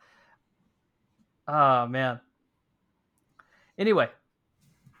 Oh, man. Anyway,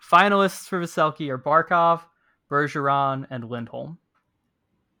 finalists for Veselky are Barkov, Bergeron, and Lindholm.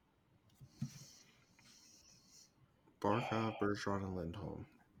 Barkov, Bergeron, and Lindholm.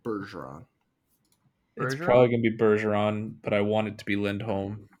 Bergeron. It's probably going to be Bergeron, but I want it to be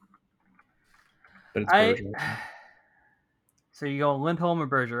Lindholm. But it's Bergeron. So you go Lindholm or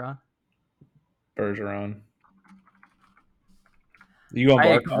Bergeron? Bergeron. I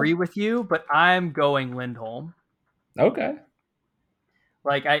agree with you, but I'm going Lindholm. Okay.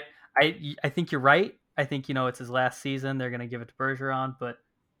 I think you're right. I think it's his last season. They're going to give it to Bergeron, but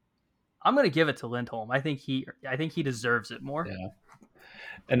I'm going to give it to Lindholm. I think he deserves it more. Yeah.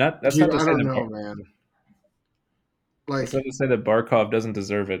 And that's not to say man. That's not to say that Barkov doesn't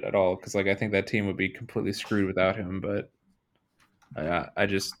deserve it at all, because I think that team would be completely screwed without him. But I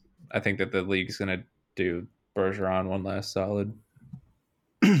think that the league's going to do Bergeron one last solid.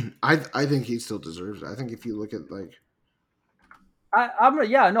 I think he still deserves it. I think if you look at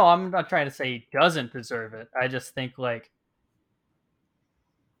I'm not trying to say he doesn't deserve it. I just think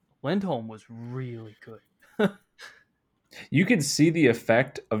Lindholm was really good. You can see the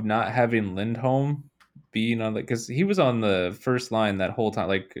effect of not having Lindholm being on because he was on the first line that whole time,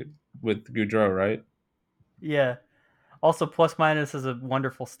 with Gaudreau, right? Yeah. Also, plus minus is a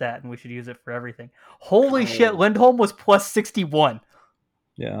wonderful stat, and we should use it for everything. Holy shit, Lindholm was plus 61.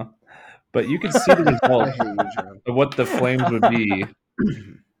 Yeah, but you can see the result of what the Flames would be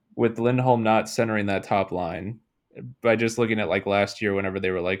with Lindholm not centering that top line by just looking at last year whenever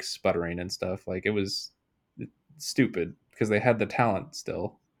they were sputtering and stuff. It was stupid because they had the talent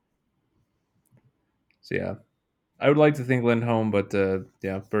still. So yeah, I would like to think Lindholm, but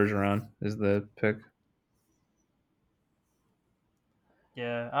Bergeron is the pick.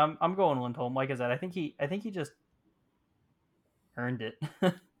 Yeah, I'm going Lindholm. Like I said, I think he just earned it.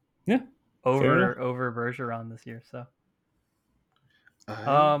 Yeah, over Bergeron this year. So,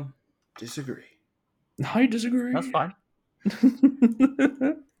 I disagree. I disagree. That's fine.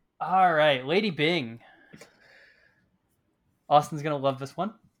 All right, Lady Bing. Austin's gonna love this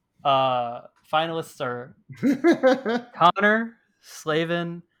one. Finalists are Connor,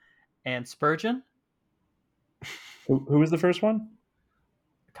 Slavin, and Spurgeon. Who was the first one?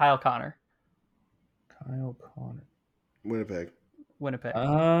 Kyle Connor. Winnipeg.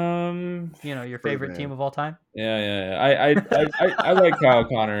 Your favorite team of all time. Yeah. I like Kyle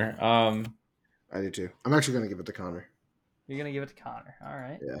Connor. I do too. I'm actually going to give it to Connor. You're going to give it to Connor. All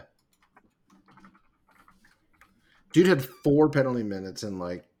right. Yeah. Dude had 4 penalty minutes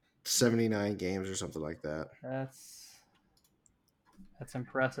in 79 games or something like that. That's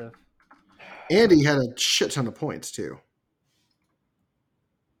impressive. And he had a shit ton of points too.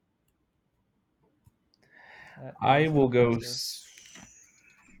 I will go.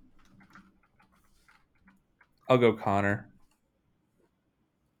 I'll go Connor.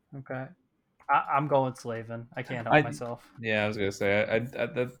 Okay, I'm going Slavin. I can't help myself. Yeah, I was gonna say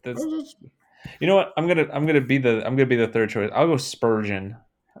that's. You know what? I'm gonna be the third choice. I'll go Spurgeon.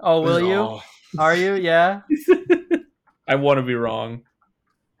 Oh, will you? Are you? Yeah. I want to be wrong.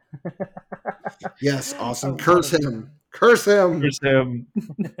 Yes, Austin. Curse him. Curse him. Curse him.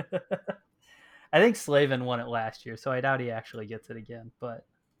 I think Slavin won it last year, so I doubt he actually gets it again. But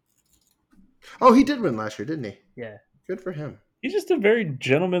he did win last year, didn't he? Yeah. Good for him. He's just a very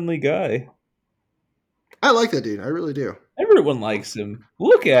gentlemanly guy. I like that dude. I really do. Everyone likes him.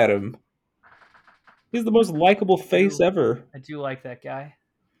 Look at him. He's the most likable face ever. I do like that guy.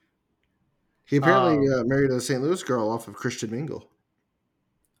 He apparently married a St. Louis girl off of Christian Mingle.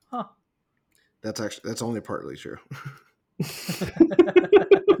 Huh. That's only partly true. Which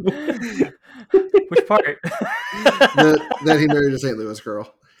part? that he married a St. Louis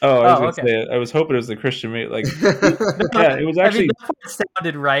girl. Oh, I was gonna say it. I was hoping it was the Christian mate. Like, yeah, it was actually. I mean, that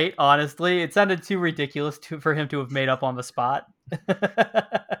sounded right. Honestly, it sounded too ridiculous for him to have made up on the spot.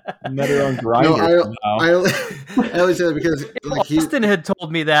 Met her on Grindr. I only say that because if Austin had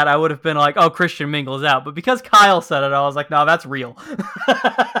told me that, I would have been like, "Oh, Christian Mingle's out." But because Kyle said it, I was like, "No, that's real."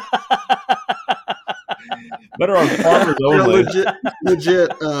 Better on Farmers Only.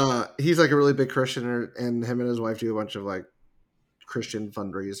 Legit. He's like a really big Christian, and him and his wife do a bunch of like Christian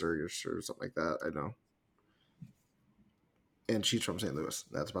fundraisers or something like that. I know. And she's from St. Louis.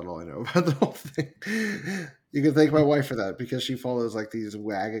 That's about all I know about the whole thing. You can thank my wife for that because she follows like these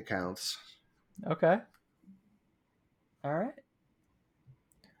WAG accounts. Okay. All right.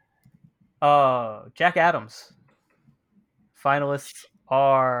 Jack Adams. Finalists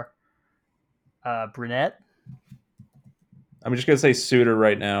are Brunette. I'm just gonna say Suter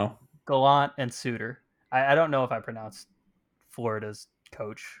right now. Gallant and Suter. I don't know if I pronounced Florida's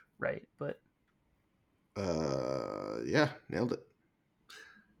coach right, but yeah, nailed it.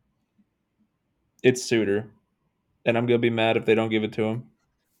 It's Suter, and I'm gonna be mad if they don't give it to him.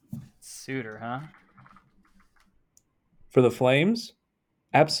 Suter, huh? For the Flames,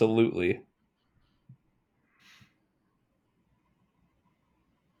 absolutely.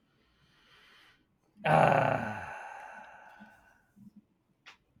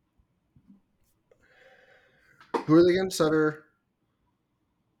 Who are they again? Sutter,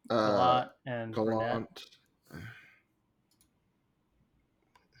 Gallant and Gallant.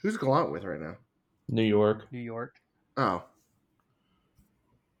 Who's Gallant with right now? New York. Oh.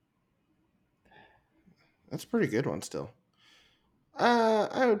 That's a pretty good one still.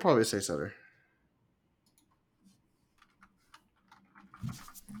 I would probably say Sutter.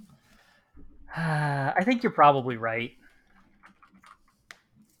 I think you're probably right.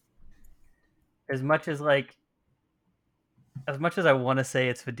 As much as I want to say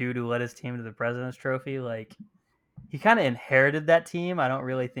it's Fadu who led his team to the President's Trophy, like he kind of inherited that team. I don't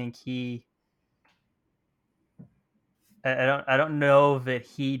really think I don't know that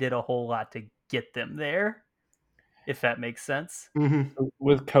he did a whole lot to get them there, if that makes sense. Mm-hmm.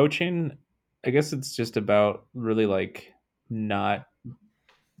 With coaching, I guess it's just about really like not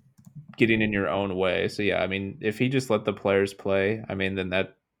getting in your own way. So yeah, I mean, if he just let the players play, I mean, then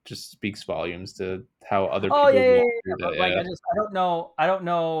that just speaks volumes to how other people. But like, I don't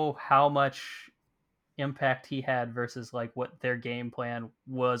know how much impact he had versus like what their game plan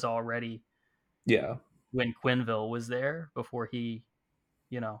was already. Yeah. When Quenneville was there before he,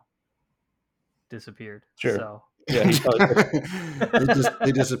 disappeared. Sure. So yeah,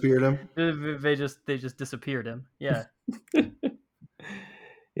 they disappeared him. They just disappeared him. Yeah. Yeah,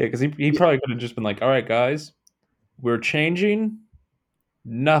 because he probably could have just been like, "All right, guys, we're changing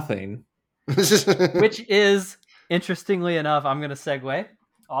nothing." Which is, interestingly enough, I'm going to segue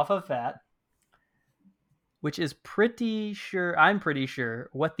off of that. Which is I'm pretty sure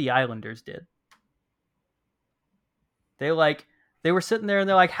what the Islanders did. They were sitting there and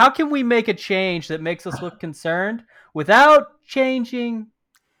they're like, how can we make a change that makes us look concerned without changing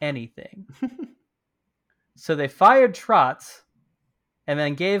anything? So they fired Trotz and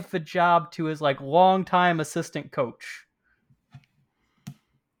then gave the job to his longtime assistant coach.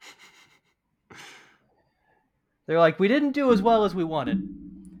 They're like, we didn't do as well as we wanted,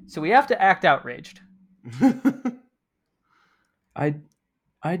 so we have to act outraged. I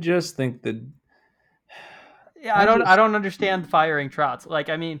just think that. Yeah, I don't understand firing Trotz.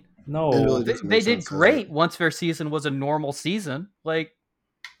 I mean, no, really they did great once their season was a normal season. What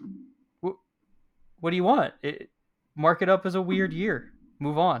do you want? Mark it up as a weird year.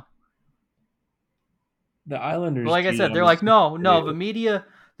 Move on. The Islanders, like I said, they're like, no. The media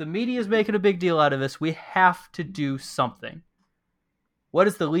is making a big deal out of this. We have to do something. What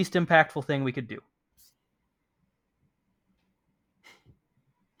is the least impactful thing we could do?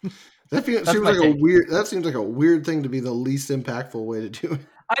 That seems like a weird thing to be the least impactful way to do it.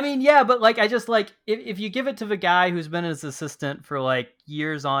 I mean, yeah, but I just if you give it to the guy who's been his assistant for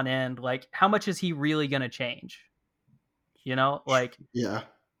years on end, how much is he really going to change? Yeah.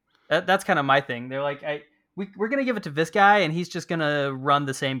 That's kind of my thing. They're like, we're gonna give it to this guy, and he's just gonna run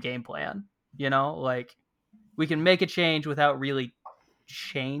the same game plan. Like we can make a change without really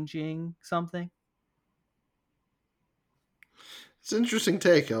changing something. It's an interesting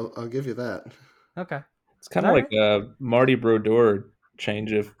take. I'll give you that. Okay. It's kind of like a Marty Brodeur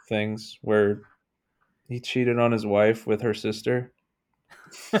change of things where he cheated on his wife with her sister.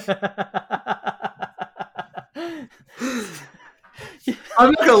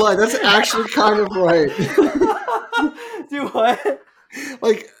 I'm not gonna lie, that's actually kind of right. Do what?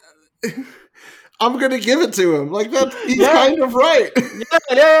 Like, I'm gonna give it to him. Like he's kind of right.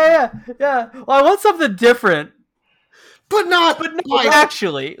 Yeah. Well, I want something different, but not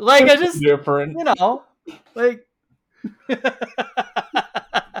actually. Like I just different. Like.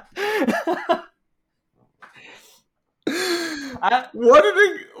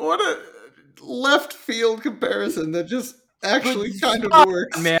 What a left field comparison that just actually kind of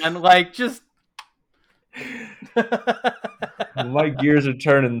works, man. Like just my gears are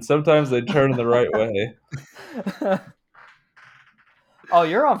turning. Sometimes they turn in the right way. Oh,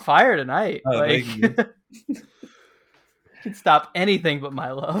 you're on fire tonight. Oh, like you can stop anything but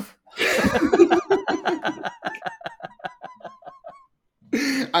my love.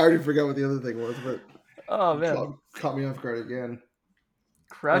 I already forgot what the other thing was, but oh man, caught me off guard again.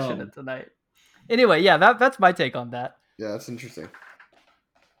 Crushing it tonight. Anyway, yeah, that's my take on that. Yeah, that's interesting.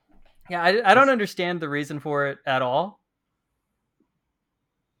 Yeah, I don't understand the reason for it at all.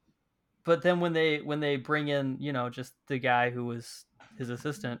 But then when they bring in, just the guy who was his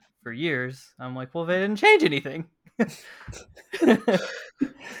assistant for years, I'm like, well, they didn't change anything.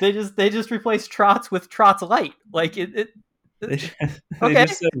 they just replaced Trotz with Trotz Light. Like it they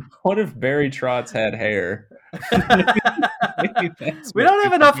just said, what if Barry Trotz had hair? We don't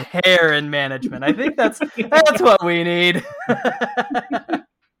have enough hair in management. I think that's what we need.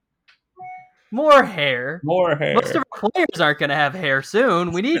 More hair. Most of our players aren't going to have hair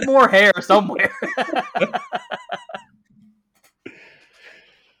soon. We need more hair somewhere.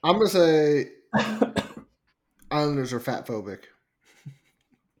 I'm going to say Islanders are fat phobic.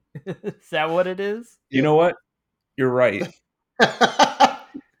 Is that what it is? You know what? You're right.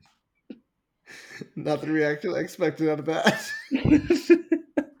 Not the reaction I expected out of that.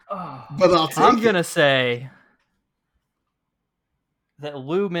 But I'm going to say that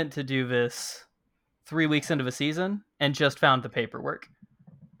Lou meant to do this 3 weeks into the season and just found the paperwork.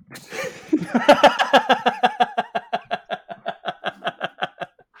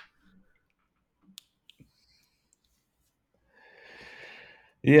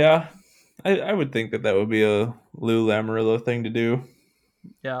 Yeah, I would think that would be a Lou Lamoriello thing to do.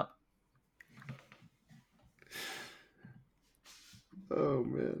 Yeah. Oh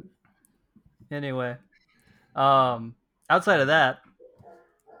man. Anyway, outside of that,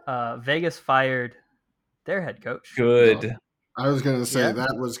 Vegas fired their head coach. Good. I was gonna say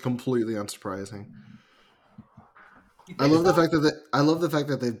that was completely unsurprising. I love the fact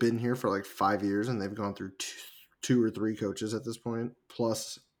that they've been here for like 5 years and they've gone through two or three coaches at this point.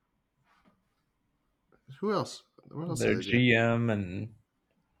 Plus, who else? What else? Their GM and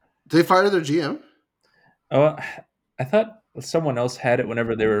they fired their GM. Oh, I thought someone else had it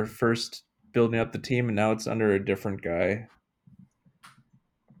whenever they were first building up the team, and now it's under a different guy.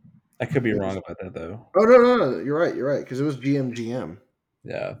 I could be wrong about that though. Oh no, you're right, because it was GM.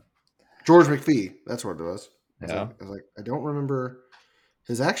 Yeah, George McPhee. That's what it was. I was like, I don't remember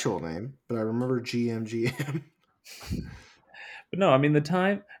his actual name, but I remember GM. But no, I mean the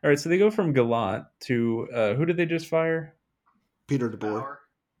time. All right, so they go from Gallant to who did they just fire? Peter DeBoer.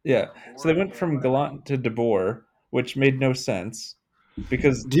 Yeah, so they went from Gallant to DeBoer, which made no sense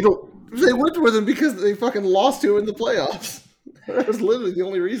because they went with him because they fucking lost to him in the playoffs. That was literally the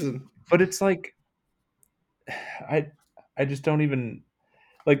only reason. But it's like, I just don't even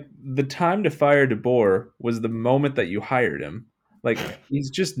like the time to fire DeBoer was the moment that you hired him. Like he's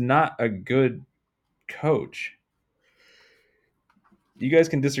just not a good coach. You guys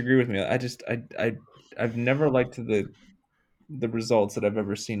can disagree with me. I've never liked the results that I've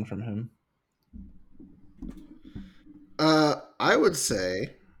ever seen from him. I would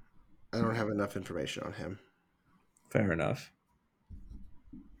say I don't have enough information on him. Fair enough.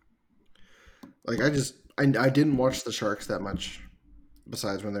 Like I didn't watch the Sharks that much,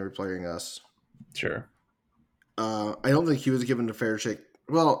 besides when they were playing us. Sure. I don't think he was given a fair shake.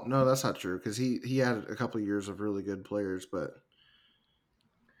 Well, no, that's not true because he had a couple of years of really good players, but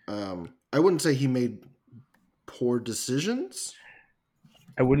I wouldn't say he made poor decisions.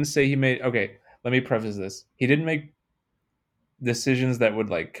 I wouldn't say he made. Okay, let me preface this. He didn't make decisions that would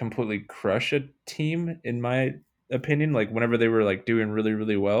like completely crush a team, in my opinion. Like whenever they were like doing really,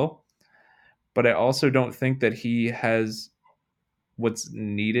 really well, but I also don't think that he has what's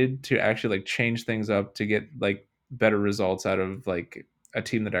needed to actually like change things up to get like better results out of like a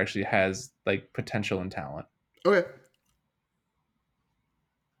team that actually has like potential and talent. Okay.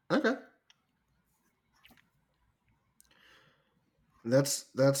 That's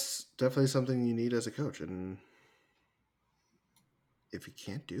definitely something you need as a coach, and if you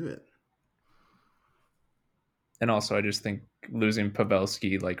can't do it. And also, I just think losing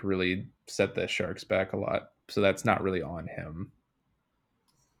Pavelski like really set the Sharks back a lot, so that's not really on him.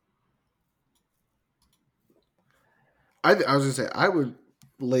 I was gonna say I would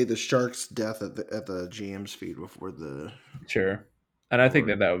lay the Sharks' death at the GM's feet before the. Sure, and I think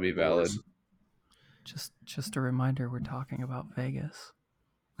that would be valid. Just a reminder, we're talking about Vegas.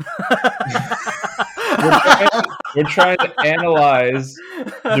 we're trying to analyze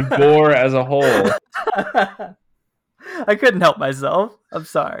DeBoer as a whole. I couldn't help myself. I'm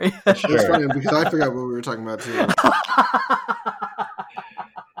sorry. Sure. It's funny because I forgot what we were talking about too.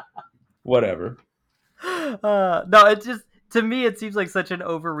 Whatever. No, it just, to me, it seems like such an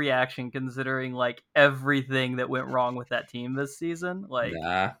overreaction considering like everything that went wrong with that team this season. Like,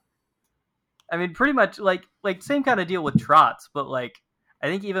 nah. I mean, pretty much like same kind of deal with Trotz, but like I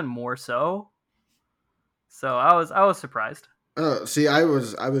think even more so. So I was surprised. See, I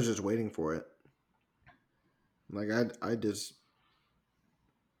was just waiting for it. Like I just.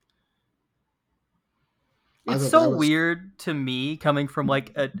 It's so weird to me coming from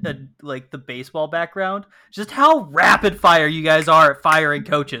like a like the baseball background, just how rapid fire you guys are at firing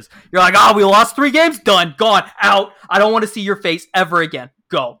coaches. You're like, oh, we lost 3 games, done, gone, out. I don't want to see your face ever again.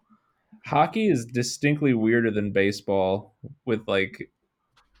 Go. Hockey is distinctly weirder than baseball with like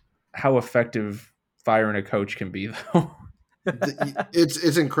how effective firing a coach can be, though.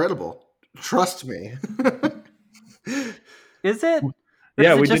 It's incredible. Trust me. Is it?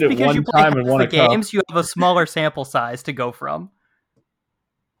 Yeah, we did it one time and won a cup. Games, you have a smaller sample size to go from.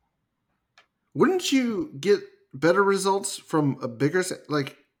 Wouldn't you get better results from a bigger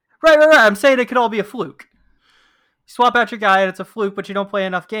like? Right. I'm saying it could all be a fluke. You swap out your guy and it's a fluke, but you don't play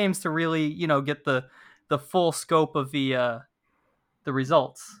enough games to really, get the full scope of the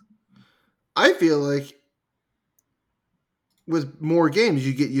results. I feel like with more games,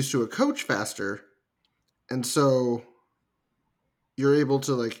 you get used to a coach faster, and so you're able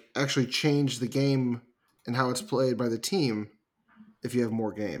to like actually change the game and how it's played by the team if you have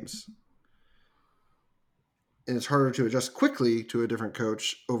more games. And it's harder to adjust quickly to a different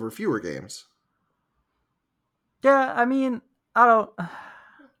coach over fewer games. Yeah, I mean, I don't.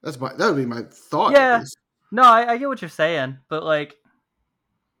 That would be my thought. Yeah, at least. No, I get what you're saying, but like,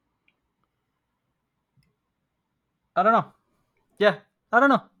 I don't know. Yeah, I don't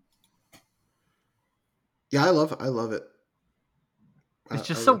know. Yeah, I love it. It's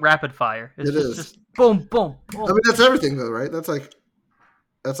just so rapid fire. It is just boom, boom, boom. I mean, that's everything, though, right? That's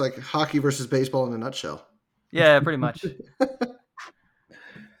like hockey versus baseball in a nutshell. Yeah, pretty much.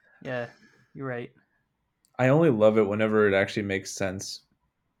 Yeah, you're right. I only love it whenever it actually makes sense.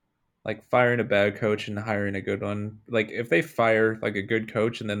 Like firing a bad coach and hiring a good one. Like if they fire like a good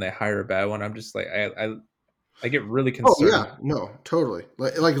coach and then they hire a bad one, I'm just like I get really concerned. Oh yeah, no, totally.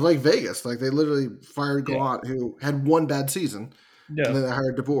 Like Vegas, like they literally fired Gallant, who had one bad season, and then they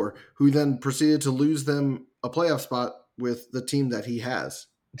hired DeBoer, who then proceeded to lose them a playoff spot with the team that he has.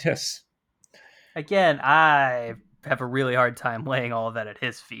 Yes. Again, I have a really hard time laying all of that at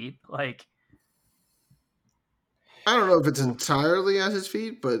his feet. Like, I don't know if it's entirely at his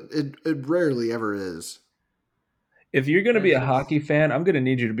feet, but it rarely ever is. If you're going to be a hockey fan, I'm going to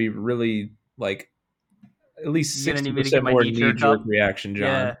need you to be really like at least 60% more knee-jerk reaction,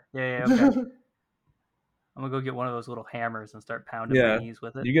 John. Yeah. Okay. I'm gonna go get one of those little hammers and start pounding my knees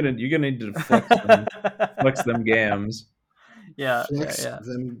with it. You're gonna need to flex them gams. Yeah, flex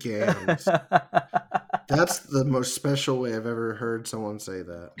them gams. That's the most special way I've ever heard someone say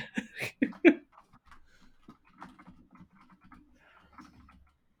that.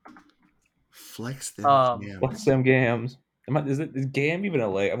 Flex them gams. Flex them gams. Is gam even a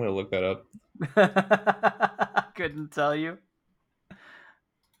leg? I'm gonna look that up. Couldn't tell you.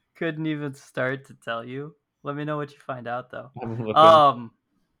 Couldn't even start to tell you. Let me know what you find out, though.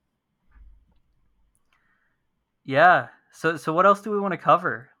 Yeah. So what else do we want to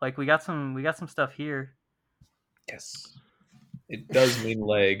cover? Like we got some stuff here. Yes. It does mean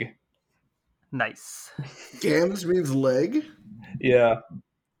leg. Nice. Gams means leg? Yeah.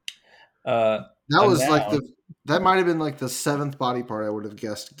 That was like that might have been like the 7th body part I would have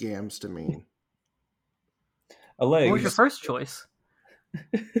guessed gams to mean. A leg. What was your first choice?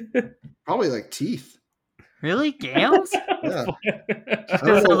 Probably like teeth. Really? Gams? Yeah.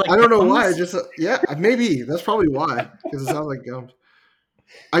 I don't know why. Just maybe that's probably why, because it sounds like gums.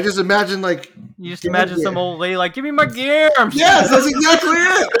 I just imagine like you just imagine some old lady like, give me my gams. Yes, that's exactly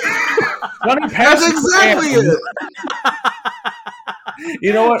it. That's exactly it.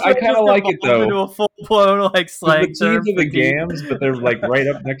 You know what? I kind of like it though. Into a full-blown like slang. The teeth are the gams, but they're like right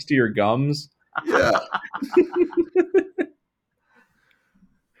up next to your gums. Yeah.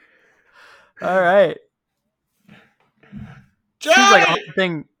 All right. Jack, seems like a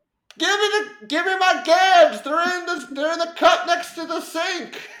thing. Give me my gams. They're in the cup next to the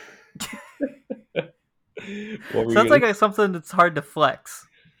sink. Sounds like something that's hard to flex.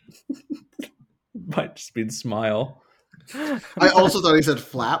 Might just mean smile. I also thought he said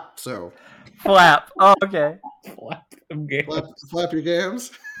flap, so flap. Oh, okay. Flap your gams.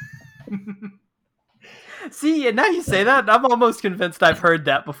 See, and now you say that, I'm almost convinced I've heard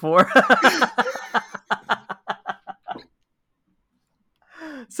that before.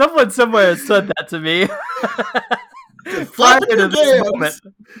 Someone somewhere has said that to me. Flap your gams.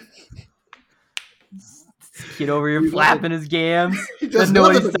 Get over here flapping his gams. He doesn't know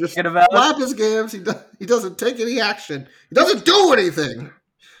what he's talking about. Flap his gams. He doesn't take any action. He doesn't do anything.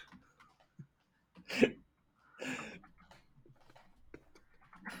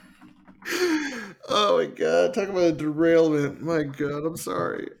 Oh my god! Talk about a derailment. My god, I'm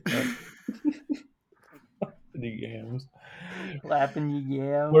sorry. Yams. Flapping your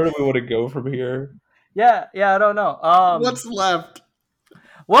yams. Where do we want to go from here? Yeah, I don't know. What's left?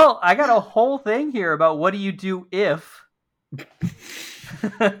 Well, I got a whole thing here about what do you do if.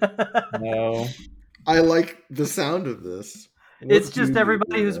 No. I like the sound of this. It's just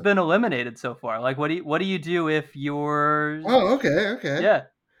everybody who's been eliminated so far. Like, what do you do if you're? Oh, okay. Yeah.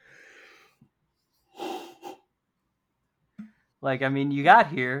 Like, I mean, you got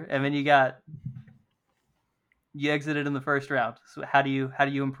here, and then you exited in the first round. So how do you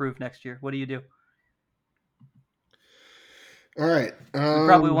improve next year? What do you do? All right. We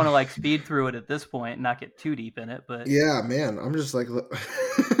probably want to like speed through it at this point and not get too deep in it, but yeah, man, I'm just like.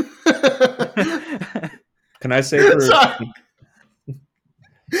 Can I say?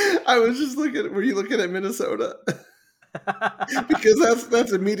 I was just looking. Were you looking at Minnesota? Because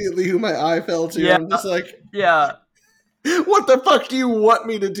that's immediately who my eye fell to. Yeah, I'm just like, yeah. What the fuck do you want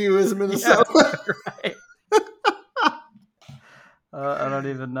me to do as Minnesota? Yeah, right. I don't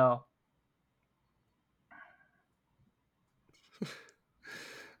even know.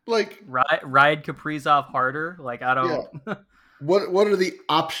 Like ride Kaprizov harder. Like I don't. Yeah. What are the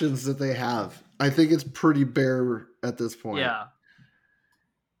options that they have? I think it's pretty bare at this point. Yeah.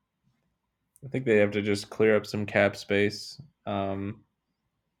 I think they have to just clear up some cap space. Are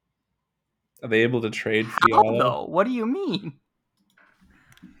they able to trade Fiala? Though? What do you mean?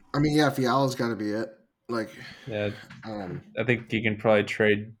 I mean, yeah, Fiala's got to be it. Like, yeah, I think you can probably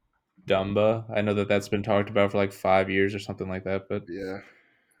trade Dumba. I know that's been talked about for like 5 years or something like that. But yeah,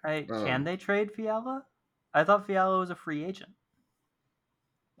 can they trade Fiala? I thought Fiala was a free agent.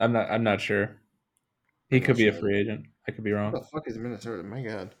 I'm not sure. He could be a free agent. I could be wrong. What the fuck is Minnesota? My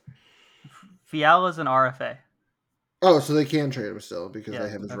God. Fiala's an RFA. Oh, so they can trade him still because they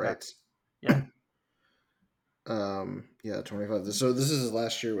have his rights. Yeah. Yeah, 25. So this is his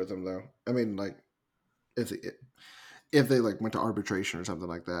last year with him, though. I mean, like, if they like went to arbitration or something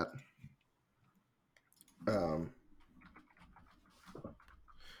like that.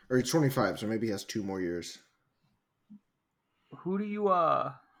 Or he's 25, so maybe he has 2 more years. Who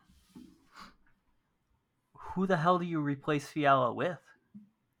the hell do you replace Fiala with?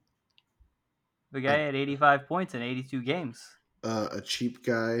 The guy had 85 points in 82 games. A cheap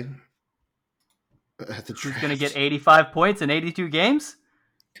guy at the draft. Who's going to get 85 points in 82 games?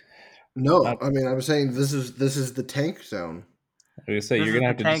 No, I mean, I'm saying this is the tank zone. I was gonna say you're gonna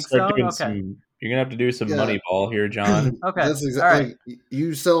have to start doing some. You're gonna have to do some money ball here, John. Okay, that's exactly. Right.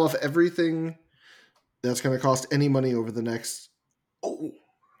 You sell off everything that's gonna cost any money over the next.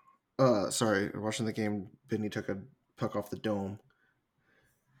 Sorry, watching the game. Vinny took a puck off the dome.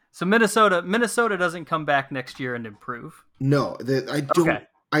 So Minnesota doesn't come back next year and improve. No, I don't. Okay.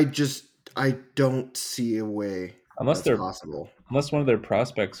 I don't see a way. Unless they're possible. Unless one of their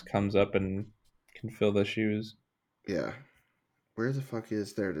prospects comes up and can fill the shoes. Yeah. Where the fuck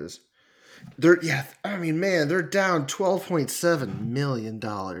is... There it is. They're down $12.7 million.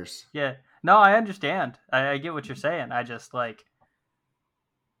 Yeah. No, I understand. I get what you're saying. I just, like...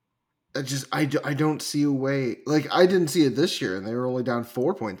 I don't see a way... Like, I didn't see it this year, and they were only down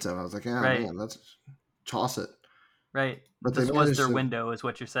 4.7. I was like, man, that's... Toss it. Right. But this was their window, is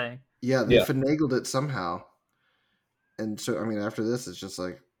what you're saying. Yeah, they finagled it somehow. And so, I mean, after this, it's just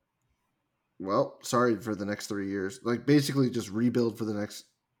like, Well, sorry for the next 3 years. Like basically just rebuild for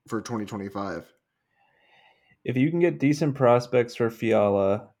 2025. If you can get decent prospects for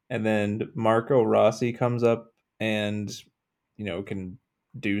Fiala, and then Marco Rossi comes up and can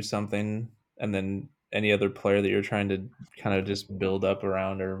do something, and then any other player that you're trying to kind of just build up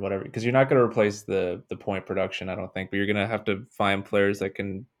around or whatever, because you're not going to replace the point production, I don't think, but you're going to have to find players that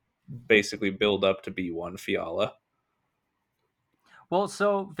can basically build up to be one Fiala. Well,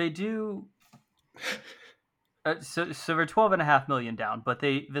 so they do. So we're $12.5 million down, but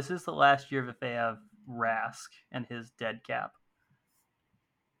this is the last year that they have Rask and his dead cap.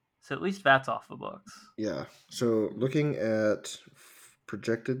 So at least that's off the books. Yeah. So looking at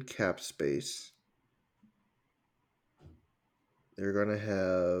projected cap space, they're going to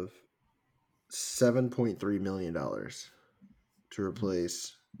have $7.3 million to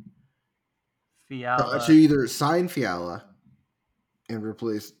replace Fiala. To either sign Fiala and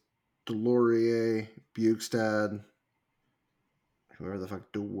replace Delorier, Bukestad, whoever the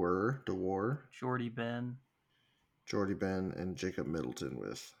fuck, DeWar, Jordy Ben, and Jacob Middleton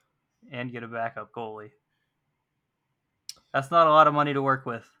with. And get a backup goalie. That's not a lot of money to work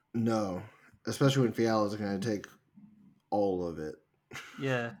with. No, especially when Fiala's going to take all of it.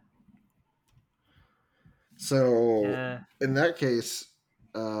 Yeah. So, in that case,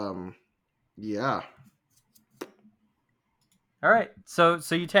 yeah. All right. So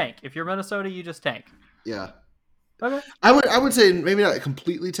you tank. If you're Minnesota, you just tank. Yeah. Okay. I would say maybe not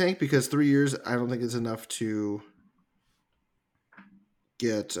completely tank, because 3 years I don't think is enough to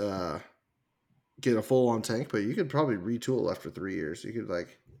get a full on tank, but you could probably retool after 3 years. You could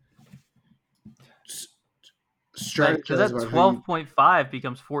strategize, because that 12.5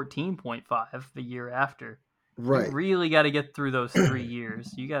 becomes 14.5 the year after. Right. You really got to get through those 3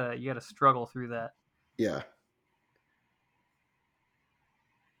 years. You gotta struggle through that. Yeah.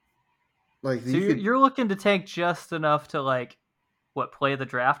 So you're looking to tank just enough to play the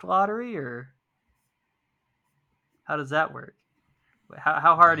draft lottery, or how does that work?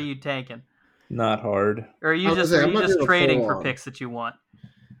 How hard are you tanking? Not hard. Or are you just trading for picks that you want?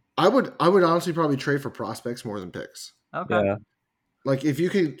 I would honestly probably trade for prospects more than picks. Okay. Yeah. Like if you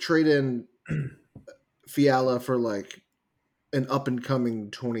could trade in Fiala for an up and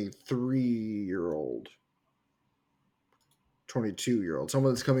coming 23-year-old, 22-year-old,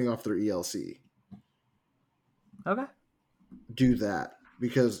 someone that's coming off their ELC. Okay. Do that,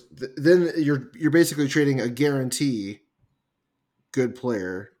 because then you're basically trading a guarantee good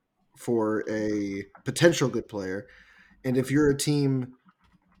player for a potential good player. And if you're a team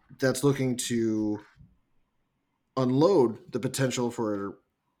that's looking to unload the potential for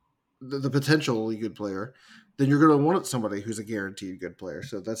the potentially good player, then you're going to want somebody who's a guaranteed good player.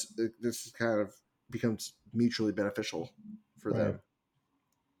 So this kind of becomes mutually beneficial for them.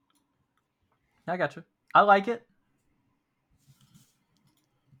 I got you. I like it.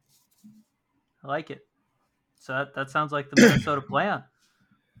 So that sounds like the Minnesota plan.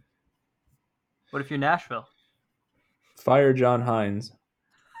 What if you're Nashville? Fire John Hines.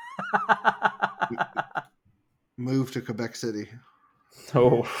 Move to Quebec City.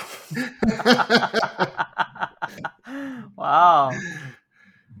 Oh. Wow.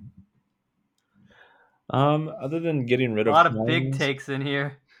 Other than getting rid of a lot of big takes in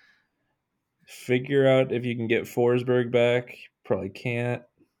here. Figure out if you can get Forsberg back. Probably can't.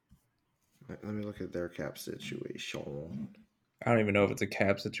 Let me look at their cap situation. I don't even know if it's a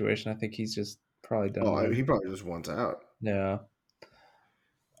cap situation. I think he's just probably done. Oh, he probably just wants out. Yeah.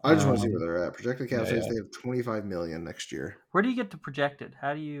 I just want to see where they're at. Projected cap space, they have $25 million next year. Where do you get to projected?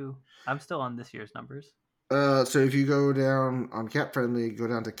 How do you? I'm still on this year's numbers. So if you go down on Cap Friendly, go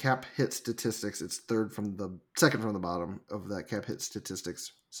down to cap hit statistics. It's second from the bottom of that cap hit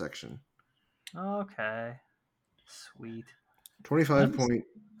statistics section. Okay. Sweet.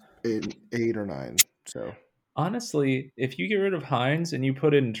 25.8 or 9. So honestly, if you get rid of Hines and you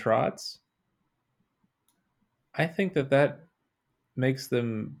put in Trotz, I think that makes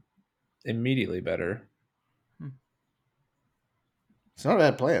them immediately better. It's not a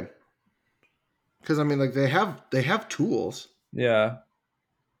bad plan. Because I mean, they have tools. Yeah.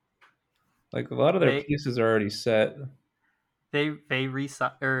 A lot of their pieces are already set. They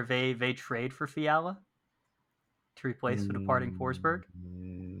trade for Fiala to replace the departing Forsberg.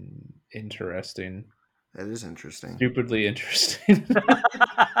 Interesting. That is interesting. Stupidly interesting.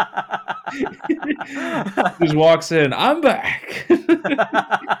 Just walks in. I'm back. He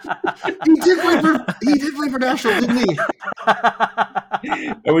did play for Nashville, didn't he?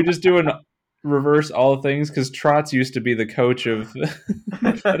 Are we just doing reverse all things? Because Trotz used to be the coach of.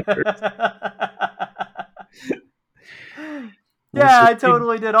 Yeah, I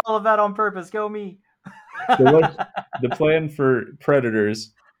totally did all of that on purpose. Go me. The plan for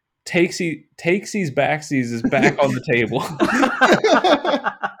Predators, Takesies Backsies is back on the table.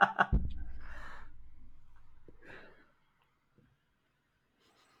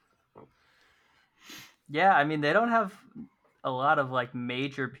 Yeah, I mean, they don't have a lot of like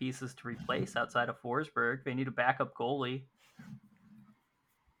major pieces to replace outside of Forsberg. They need a backup goalie.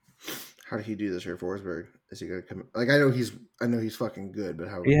 How did he do this year, Forsberg? Is he gonna come? Like, I know he's fucking good, but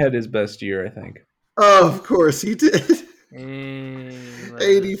how? He had his best year, I think. Oh, of course he did.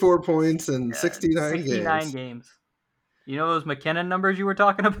 84 points in 69 games. You know those McKinnon numbers you were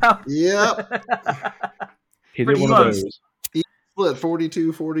talking about? Yep. He did one of those. He split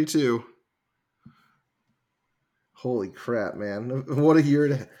 42-42. Holy crap, man! What a year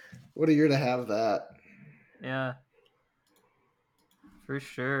to have that. Yeah, for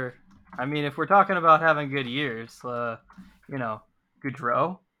sure. I mean, if we're talking about having good years, Gaudreau.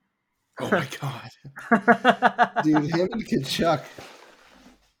 Oh my god, dude! Him and Tkachuk.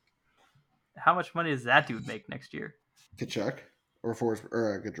 How much money does that dude make next year? Tkachuk or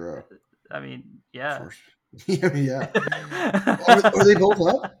Gaudreau? I mean, yeah. Yeah. Are they both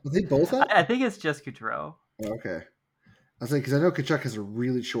up? Are they both up? I think it's just Gaudreau. Okay. I was like, because I know Tkachuk has a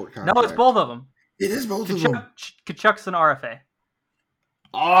really short contract. No, it's both of them. It is both of them. Tkachuk's an RFA.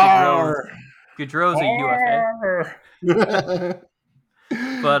 Gaudreau's a UFA.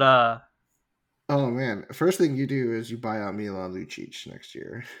 But oh man, first thing you do is you buy out Milan Lucic next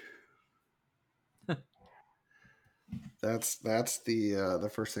year. That's the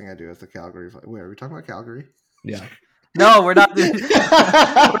first thing I do as the Calgary. Wait, are we talking about Calgary? Yeah. No, we're not. We're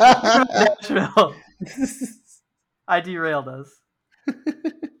Nashville. I derailed us.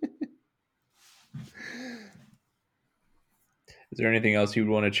 Is there anything else you'd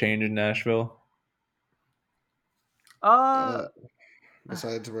want to change in Nashville?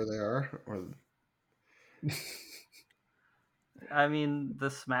 Besides where they are, or I mean the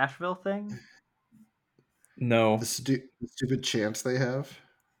Smashville thing. No, the stupid chants they have.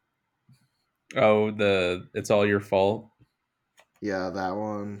 Oh, it's all your fault. Yeah, that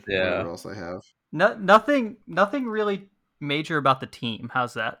one. Yeah. Whatever else I have. Nothing really major about the team.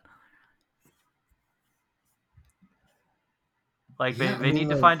 How's that? Like they need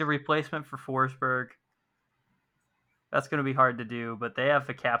to find a replacement for Forsberg. That's going to be hard to do, but they have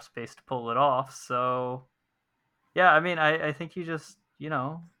the cap space to pull it off. So, yeah, I mean, I think you just,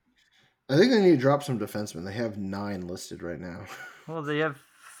 I think they need to drop some defensemen. They have 9 listed right now. Well, they have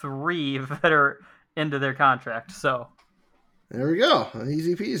 3 that are into their contract, so. There we go.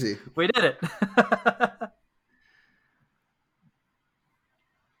 Easy peasy. We did it.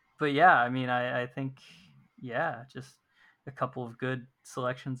 But yeah, I mean, I think, just a couple of good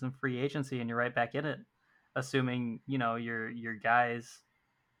selections in free agency and you're right back in it. Assuming, your guys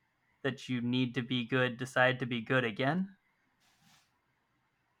that you need to be good decide to be good again.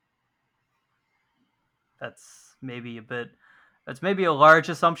 That's maybe a large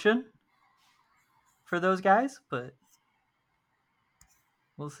assumption for those guys, but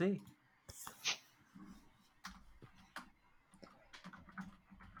we'll see.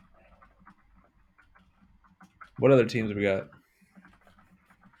 What other teams have we got?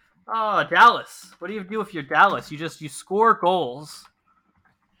 Oh, Dallas. What do you do if you're Dallas? You score goals.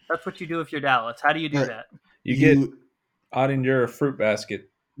 That's what you do if you're Dallas. How do you do that? You get Oettinger a fruit basket.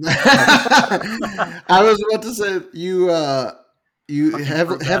 I was about to say you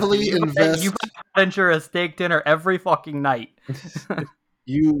heavily invest. You Oettinger a steak dinner every fucking night.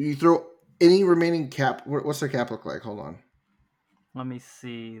 You throw any remaining cap. What's their cap look like? Hold on. Let me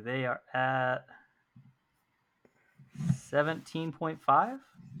see. They are at 17.5.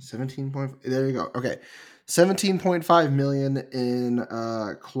 17. There you go. Okay, 17.5 million in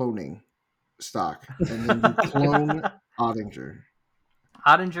cloning stock, and then you clone Oettinger.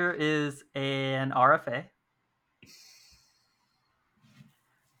 Oettinger is an RFA.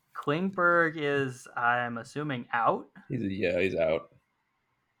 Klingberg is, I'm assuming, out. He's out.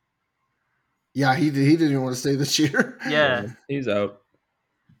 Yeah, he didn't even want to stay this year. Yeah, he's out.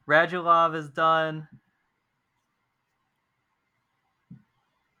 Radulov is done.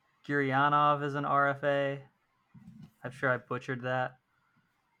 Gurianov is an RFA. I'm sure I butchered that.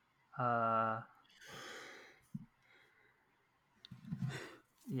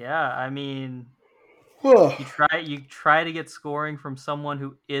 Yeah, I mean, you try to get scoring from someone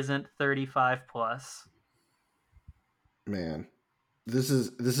who isn't 35 plus. Man, this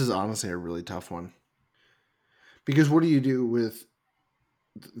is honestly a really tough one. Because what do you do with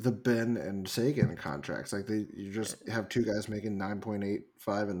the Ben and Sagan contracts? Like you just have 2 guys making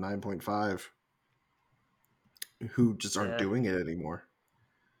 9.85 and 9.5. who just aren't doing it anymore.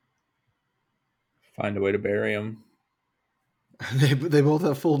 Find a way to bury them. They both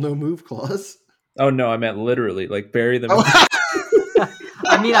have full no move clause. Oh no, I meant literally, like bury them.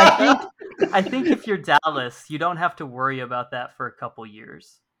 I mean, I think if you're Dallas, you don't have to worry about that for a couple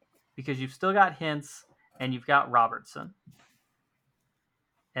years because you've still got Hintz and you've got Robertson.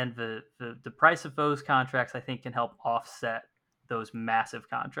 And the price of those contracts, I think, can help offset those massive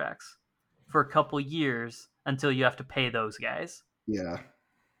contracts for a couple years until you have to pay those guys. Yeah.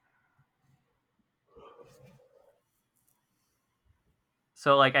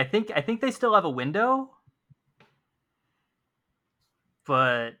 So, like, I think they still have a window,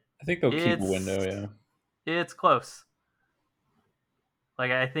 but I think they'll keep a window. Yeah, it's close.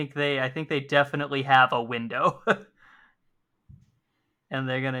 Like, I think they definitely have a window, and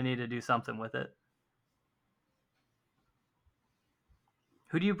they're gonna need to do something with it.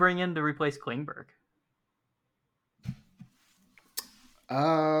 Who do you bring in to replace Klingberg?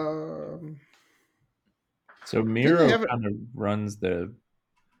 So Miro kind of runs the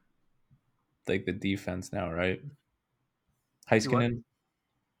defense now, right? Heiskanen.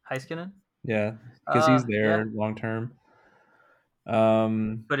 Yeah, because he's there long term.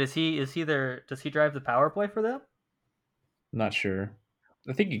 But is he there? Does he drive the power play for them? I'm not sure.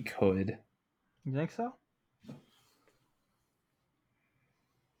 I think he could. You think so?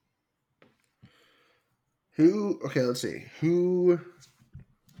 Okay, let's see. Who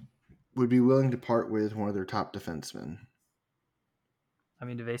would be willing to part with one of their top defensemen? I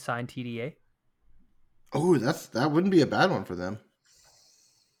mean, do they sign TDA? Oh, that wouldn't be a bad one for them.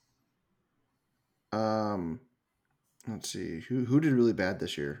 Let's see. Who did really bad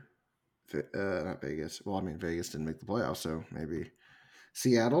this year? Not Vegas. Well, I mean, Vegas didn't make the playoffs, so maybe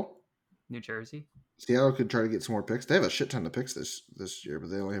Seattle, New Jersey. Seattle could try to get some more picks. They have a shit ton of picks this year, but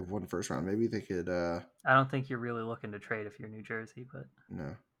they only have one first round. Maybe they could. I don't think you're really looking to trade if you're New Jersey, but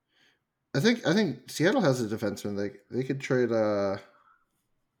no. I think Seattle has a defenseman. They could trade.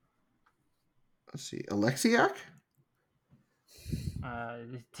 Let's see, Alexiak.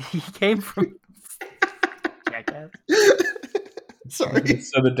 He came from Jackass. Sorry.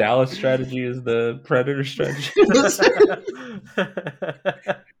 So the Dallas strategy is the Predator strategy.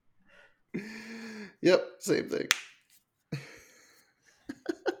 Yep, same thing.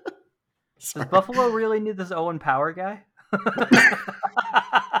 Does Buffalo really need this Owen Power guy?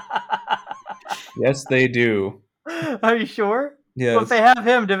 Yes, they do. Are you sure? Yes. Well, if they have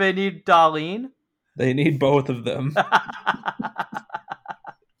him, do they need Darlene? They need both of them.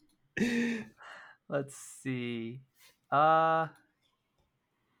 Let's see. Yeah,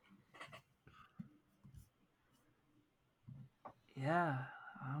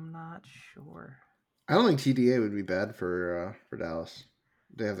 I'm not sure. I don't think TDA would be bad for Dallas.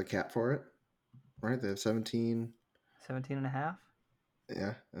 They have the cap for it, right? They have 17 and a half.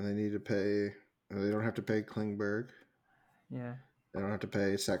 Yeah, and they need to pay. They don't have to pay Klingberg. Yeah. They don't have to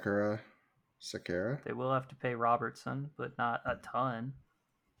pay Sekera. They will have to pay Robertson, but not a ton.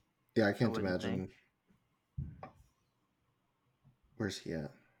 Yeah, I can't imagine. Where's he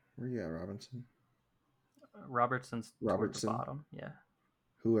at? Where you at, Robinson? Robertson's towards the bottom. Yeah.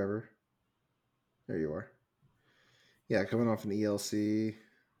 Whoever. There you are. Yeah, coming off an ELC.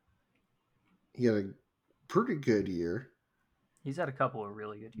 He had a pretty good year. He's had a couple of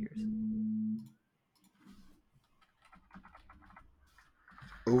really good years.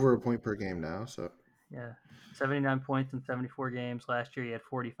 Over a point per game now, so. Yeah. 79 points in 74 games. Last year he had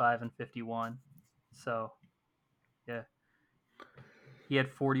 45 and 51. So, yeah. He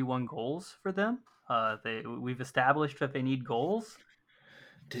had 41 goals for them. We've established that they need goals.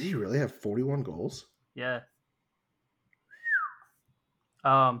 Did he really have 41 goals? Yeah.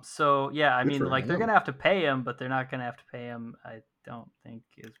 So yeah, I mean, like, they're gonna have to pay him, but they're not gonna have to pay him, I don't think,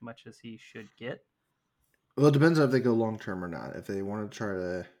 as much as he should get. Well, it depends on if they go long term or not. If they want to try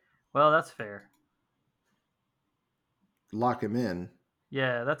to, well, that's fair. Lock him in.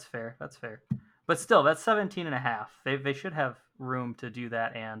 Yeah, that's fair. That's fair. But still, that's 17 and a half. They should have room to do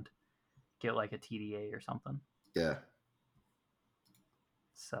that and get like a TDA or something. Yeah.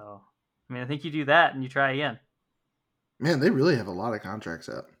 So, I mean, I think you do that and you try again. Man, they really have a lot of contracts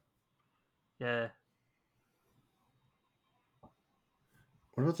up. Yeah.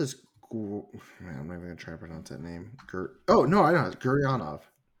 What about this? Man, I'm not even going to try to pronounce that name. Oh, no, I know. It's Guryanov.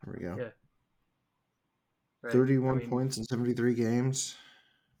 There we go. Yeah. Right. 31 points in 73 games.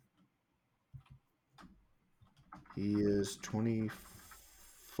 He is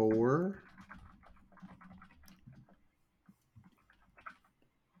 24.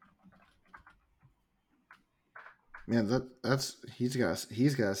 Man, that's he's got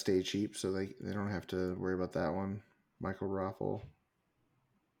to stay cheap, so they don't have to worry about that one. Michael Raffle,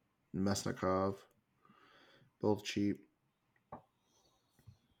 Mesnikov, both cheap.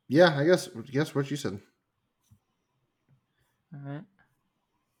 Yeah, I guess what you said. All right.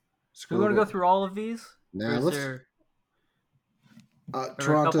 Do we want to go through all of these? Nah, let's.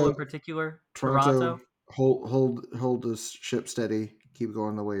 Toronto, a couple in particular. Toronto. Hold this ship steady. Keep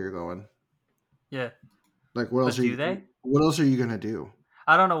going the way you're going. Yeah. Like what else are you? What else are you gonna do?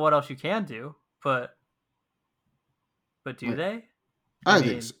 I don't know what else you can do, but do they? I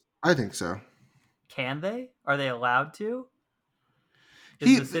think so. Can they? Are they allowed to?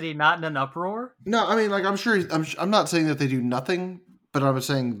 Is the city not in an uproar? No, I mean, like I'm sure. I'm not saying that they do nothing, but I was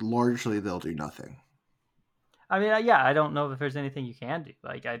saying largely they'll do nothing. I mean, yeah, I don't know if there's anything you can do.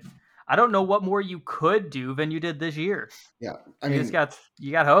 Like I don't know what more you could do than you did this year. Yeah,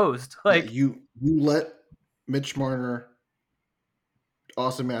 you got hosed. Like you let Mitch Marner,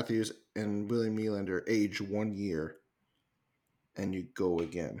 Austin Matthews, and William Nylander age 1 year, and you go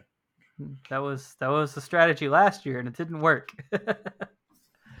again. That was the strategy last year, and it didn't work.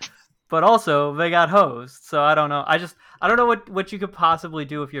 But also they got hosed, so I don't know. I don't know what you could possibly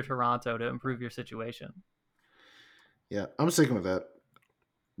do if you're Toronto to improve your situation. Yeah, I'm sticking with that.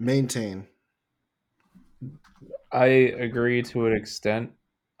 Maintain. I agree to an extent.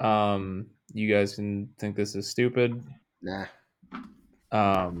 You guys can think this is stupid. Nah.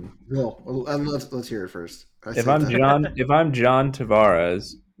 Well, let's hear it first. If I'm John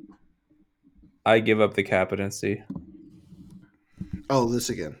Tavares, I give up the captaincy. Oh, this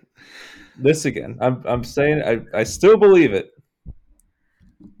again. I'm saying I still believe it.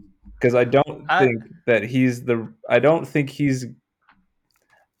 Because I think that he's the. I don't think he's.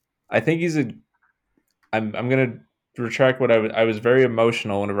 I think he's a. I'm gonna retract what I was very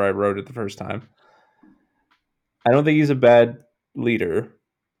emotional whenever I wrote it the first time. I don't think he's a bad leader.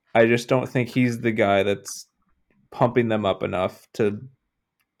 I just don't think he's the guy that's pumping them up enough to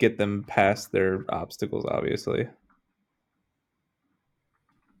get them past their obstacles. Obviously,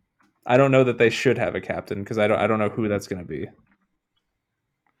 I don't know that they should have a captain because I don't know who that's going to be.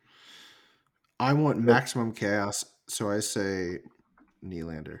 I want maximum chaos, so I say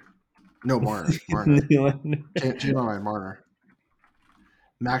Nylander. No, Marner. Marner.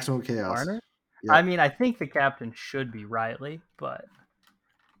 Maximum chaos. Marner? Yep. I mean, I think the captain should be Riley, but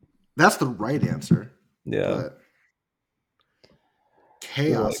that's the right answer. Yeah. But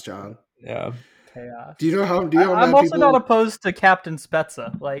chaos, John. Yeah. Chaos. Do you know how? I'm also not opposed to Captain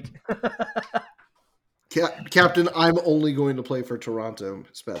Spezza. Like, Captain, I'm only going to play for Toronto.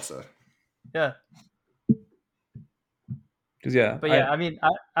 Spezza. Yeah. Yeah, but I mean,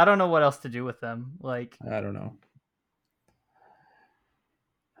 I don't know what else to do with them. Like, I don't know.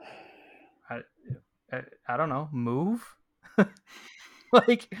 I don't know. Move.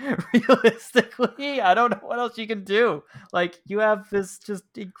 Like, realistically, I don't know what else you can do. Like, you have this just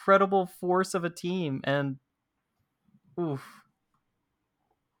incredible force of a team, and oof.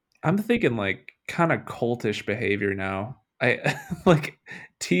 I'm thinking like kind of cultish behavior now. I like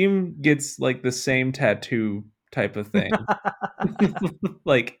team gets like the same tattoo type of thing.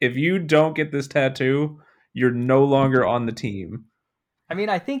 Like, if you don't get this tattoo, you're no longer on the team. I mean,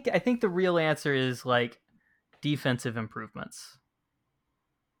 I think the real answer is like defensive improvements.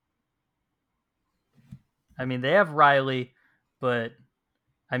 I mean, they have Riley, but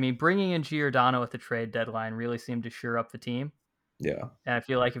I mean, bringing in Giordano at the trade deadline really seemed to shore up the team. Yeah. And I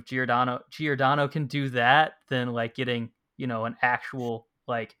feel like if Giordano can do that, then like getting, an actual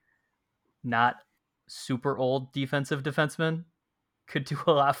like not super old defensive defenseman could do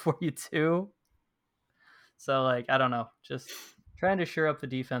a lot for you too. So like, I don't know, just trying to shore up the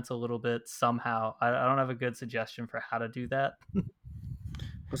defense a little bit somehow. I don't have a good suggestion for how to do that.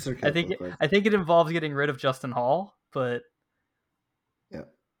 I think it involves getting rid of Justin Hall, but yeah.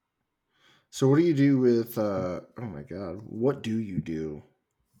 So what do you do with? Oh my God, what do you do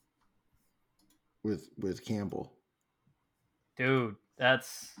with Campbell? Dude,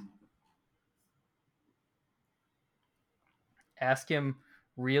 that's ask him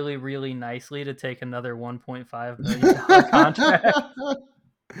really, really nicely to take another $1.5 million contract.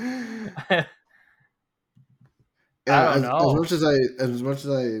 I don't know. As much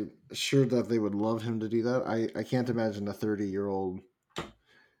as I assured that they would love him to do that, I can't imagine a 30-year-old.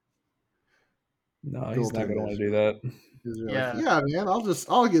 No, he's not going to want to do that. Yeah, like, yeah, man,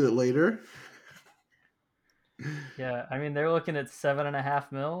 I'll get it later. Yeah, I mean, they're looking at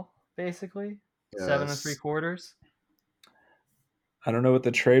 $7.5 million, basically. Yes. 7 3/4. I don't know what the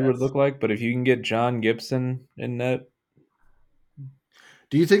trade would look like, but if you can get John Gibson in net.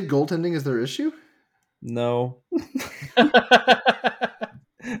 Do you think goaltending is their issue? No.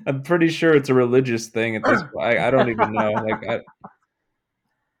 I'm pretty sure it's a religious thing at this point. I don't even know.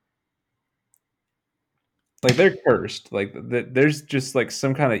 Like they're cursed. Like there's just like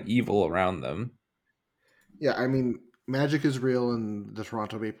some kind of evil around them. Yeah, I mean, magic is real, and the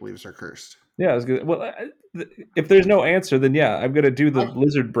Toronto Maple Leafs are cursed. Yeah, I was good. Well, if there's no answer, then yeah, I'm gonna do the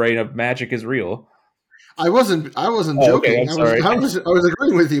lizard brain of magic is real. I wasn't joking. Okay, I was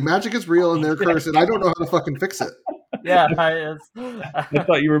agreeing with you. Magic is real, and they're cursed, and I don't know how to fucking fix it. Yeah, I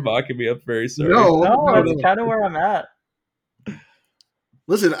thought you were mocking me. I'm very sorry. No, that's kind of where I'm at.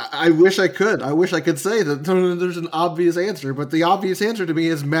 Listen, I wish I could. I wish I could say that there's an obvious answer, but the obvious answer to me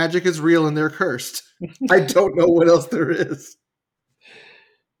is magic is real and they're cursed. I don't know what else there is.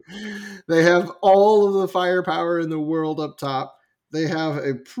 They have all of the firepower in the world up top. They have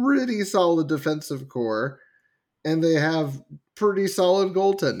a pretty solid defensive core, and they have pretty solid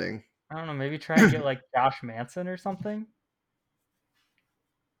goaltending. I don't know, maybe try and get like Josh Manson or something.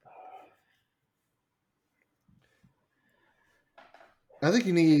 I think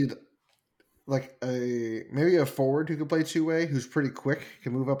you need like maybe a forward who can play two-way, who's pretty quick,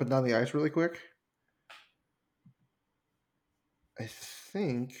 can move up and down the ice really quick. I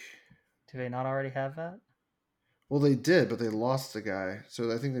think. Do they not already have that? Well, they did, but they lost the guy,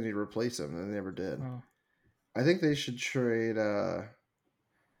 so I think they need to replace him, and they never did. Oh. I think they should trade.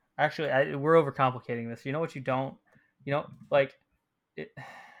 Actually, we're overcomplicating this. You know what you don't? You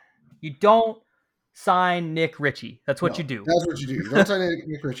don't sign Nick Ritchie. That's what you do. That's what you do. You don't sign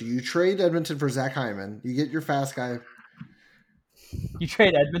Nick Ritchie. You trade Edmonton for Zach Hyman. You get your fast guy. You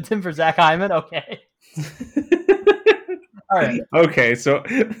trade Edmonton for Zach Hyman? Okay. All right. Okay, so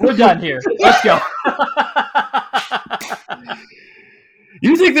we're done here. Let's go.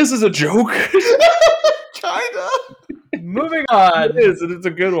 You think this is a joke? Kinda. Moving on. It is, and it's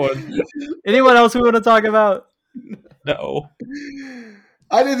a good one. Anyone else we want to talk about? No.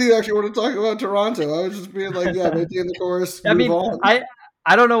 I didn't even actually want to talk about Toronto. I was just being like, yeah, maintain the course. I mean, on.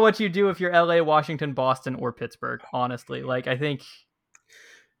 I don't know what you do if you're LA, Washington, Boston, or Pittsburgh, honestly. Like, I think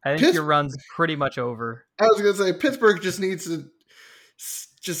your run's pretty much over. I was going to say, Pittsburgh just needs to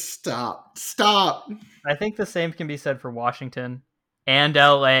just stop. Stop. I think the same can be said for Washington and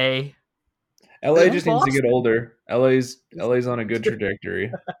LA. LA just needs to get older. LA's on a good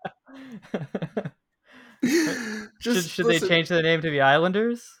trajectory. Should they change the name to the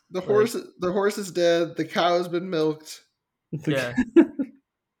Islanders? The horse is dead. The cow has been milked. Yeah.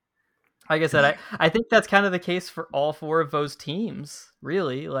 Like I said, I think that's kind of the case for all four of those teams,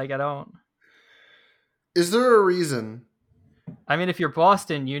 really. Like, I don't... Is there a reason? I mean, if you're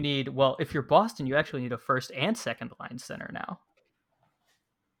Boston, you actually need a first and second line center now.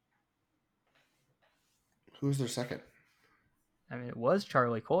 Who's their second? I mean, it was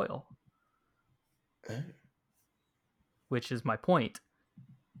Charlie Coyle. Which is my point.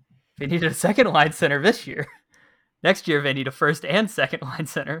 They needed a second line center this year. Next year, they need a first and second line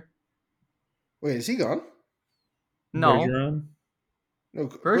center. Wait, is he gone? No. Bergeron? No,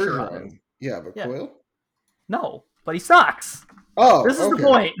 Bergeron. Yeah, but Coyle? No, but he sucks. Oh, this is the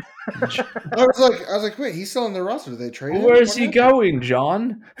point. I was like, wait, he's still on their roster. Did they trade him? Where is he going,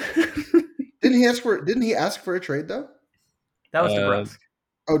 John? Didn't he ask for a trade though? That was DeBrusk.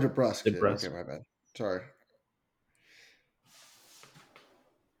 Oh, DeBrusk. Okay, my bad. Sorry.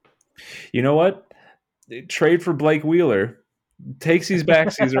 You know what? Trade for Blake Wheeler. Takes these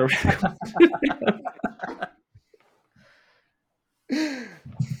backsies over.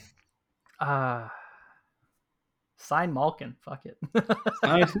 Sign Malkin. Fuck it.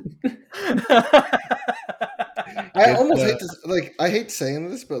 I almost hate to I hate saying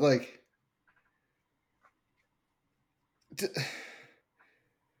this, but like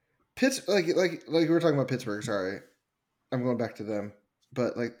like we were talking about Pittsburgh. Sorry, I'm going back to them,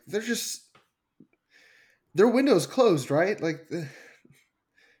 but like they're just their window's closed, right? Like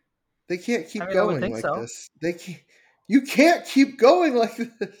they can't keep going like this. You can't keep going like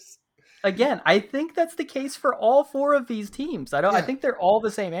this. Again, I think that's the case for all four of these teams. I think they're all the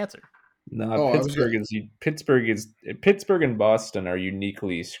same answer. No, Pittsburgh and Boston are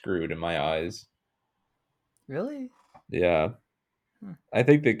uniquely screwed in my eyes. Really? Yeah. I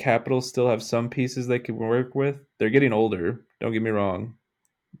think the Capitals still have some pieces they can work with. They're getting older, don't get me wrong.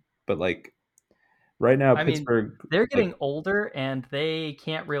 But like right now, Pittsburgh... they're getting older, and they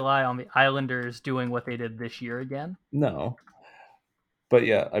can't rely on the Islanders doing what they did this year again. No. But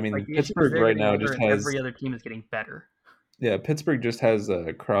yeah, I mean, Pittsburgh right now just has... Every other team is getting better. Yeah, Pittsburgh just has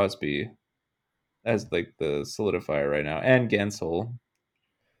Crosby as like the solidifier right now, and Gensel.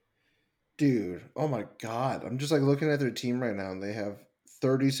 Dude, oh my God. I'm just like looking at their team right now, and they have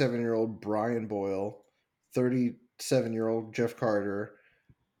 37-year-old Brian Boyle, 37-year-old Jeff Carter,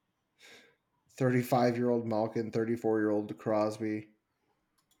 35-year-old Malkin, 34-year-old Crosby.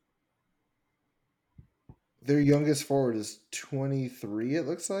 Their youngest forward is 23, it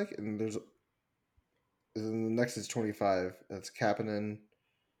looks like, and then the next is 25. That's Kapanen,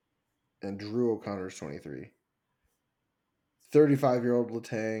 and Drew O'Connor is 23. 35-year-old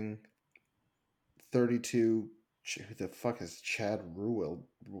Letang, 32. Who the fuck is Chad Ruel?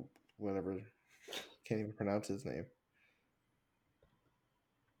 Whatever. Can't even pronounce his name.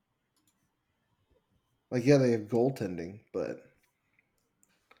 Like, yeah, they have goaltending, but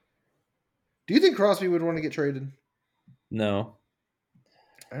do you think Crosby would want to get traded? No.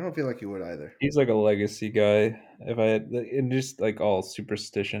 I don't feel like he would either. He's like a legacy guy. If I had, and just like all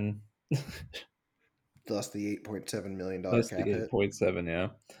superstition. Thus the $8.7 million That's cap the hit. 8.7, yeah.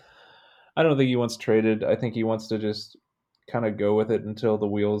 I don't think he wants traded. I think he wants to just kind of go with it until the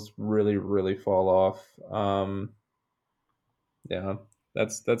wheels really, really fall off. Yeah,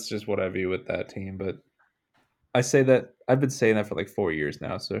 that's just what I view with that team. But I say that I've been saying that for like 4 years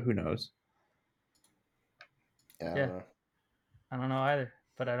now, so who knows? Yeah. I don't know either,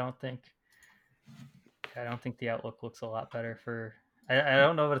 but I don't think the outlook looks a lot better for. I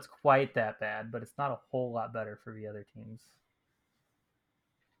don't know if it's quite that bad, but it's not a whole lot better for the other teams.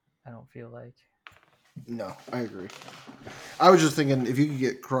 I don't feel like. No, I agree. I was just thinking if you could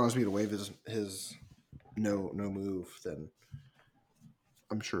get Crosby to waive his no move, then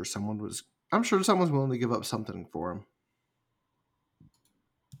I'm sure someone's willing to give up something for him.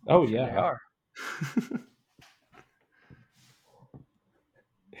 Oh yeah, they are.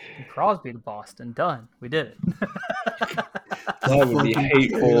 Crosby to Boston, done. We did it. That would be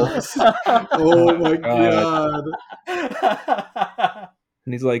hateful. Oh my god.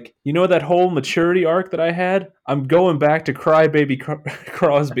 And he's like, you know that whole maturity arc that I had? I'm going back to crybaby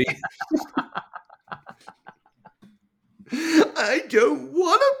Crosby. I don't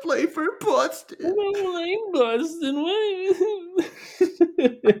want to play for Boston. I don't like Boston.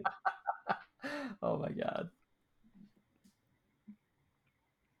 Oh my god.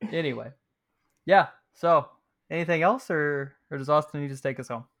 Anyway. Yeah. So, anything else, or does Austin need to take us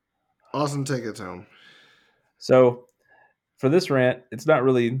home? Austin, take us home. So, for this rant, it's not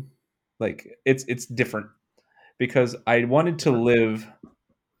really like it's different because I wanted to live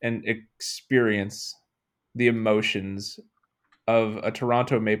and experience the emotions of a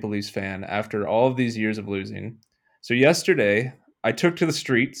Toronto Maple Leafs fan after all of these years of losing. So yesterday, I took to the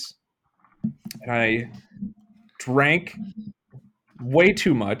streets and I drank way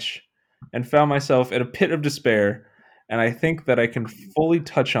too much and found myself in a pit of despair. And I think that I can fully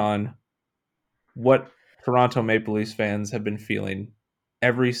touch on what Toronto Maple Leafs fans have been feeling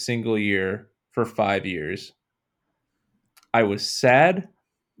every single year for 5 years. I was sad.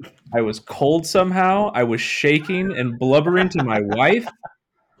 I was cold somehow. I was shaking and blubbering to my wife.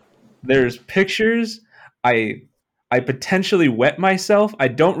 There's pictures. I potentially wet myself. I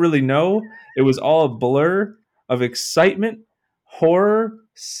don't really know. It was all a blur of excitement, horror,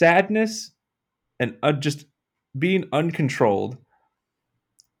 sadness, and just being uncontrolled.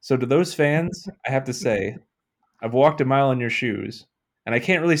 So to those fans, I have to say, I've walked a mile in your shoes, and I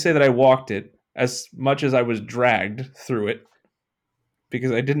can't really say that I walked it as much as I was dragged through it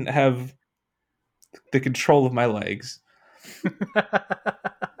because I didn't have the control of my legs.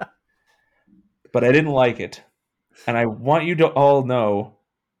 But I didn't like it. And I want you to all know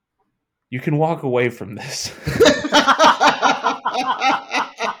you can walk away from this.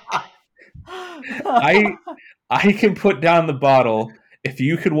 I can put down the bottle if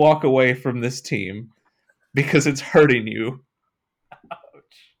you could walk away from this team because it's hurting you.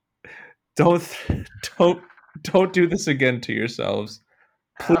 Ouch. Don't do this again to yourselves.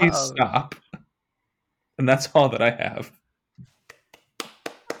 Please stop. And that's all that I have.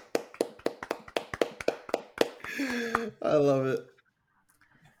 I love it.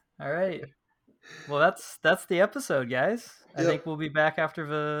 All right. Well, that's the episode, guys. I think we'll be back after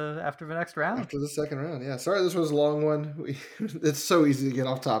the next round. After the second round, yeah. Sorry, this was a long one. It's so easy to get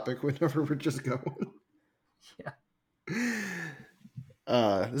off topic whenever we're just going. Yeah.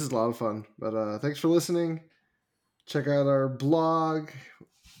 This is a lot of fun. But thanks for listening. Check out our blog.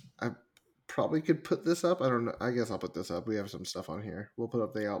 I probably could put this up. I don't know. I guess I'll put this up. We have some stuff on here. We'll put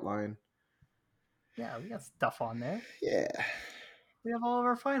up the outline. Yeah, we got stuff on there. Yeah. We have all of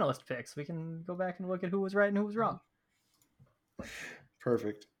our finalist picks. We can go back and look at who was right and who was wrong.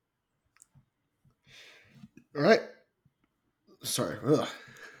 Perfect. All right. Sorry. Ugh.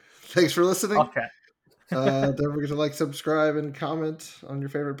 Thanks for listening. Okay. Don't forget to like, subscribe, and comment on your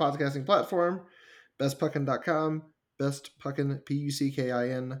favorite podcasting platform. bestpuckin.com, bestpuckin,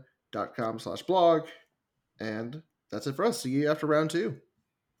 PUCKIN.com/blog. And that's it for us. See you after round 2.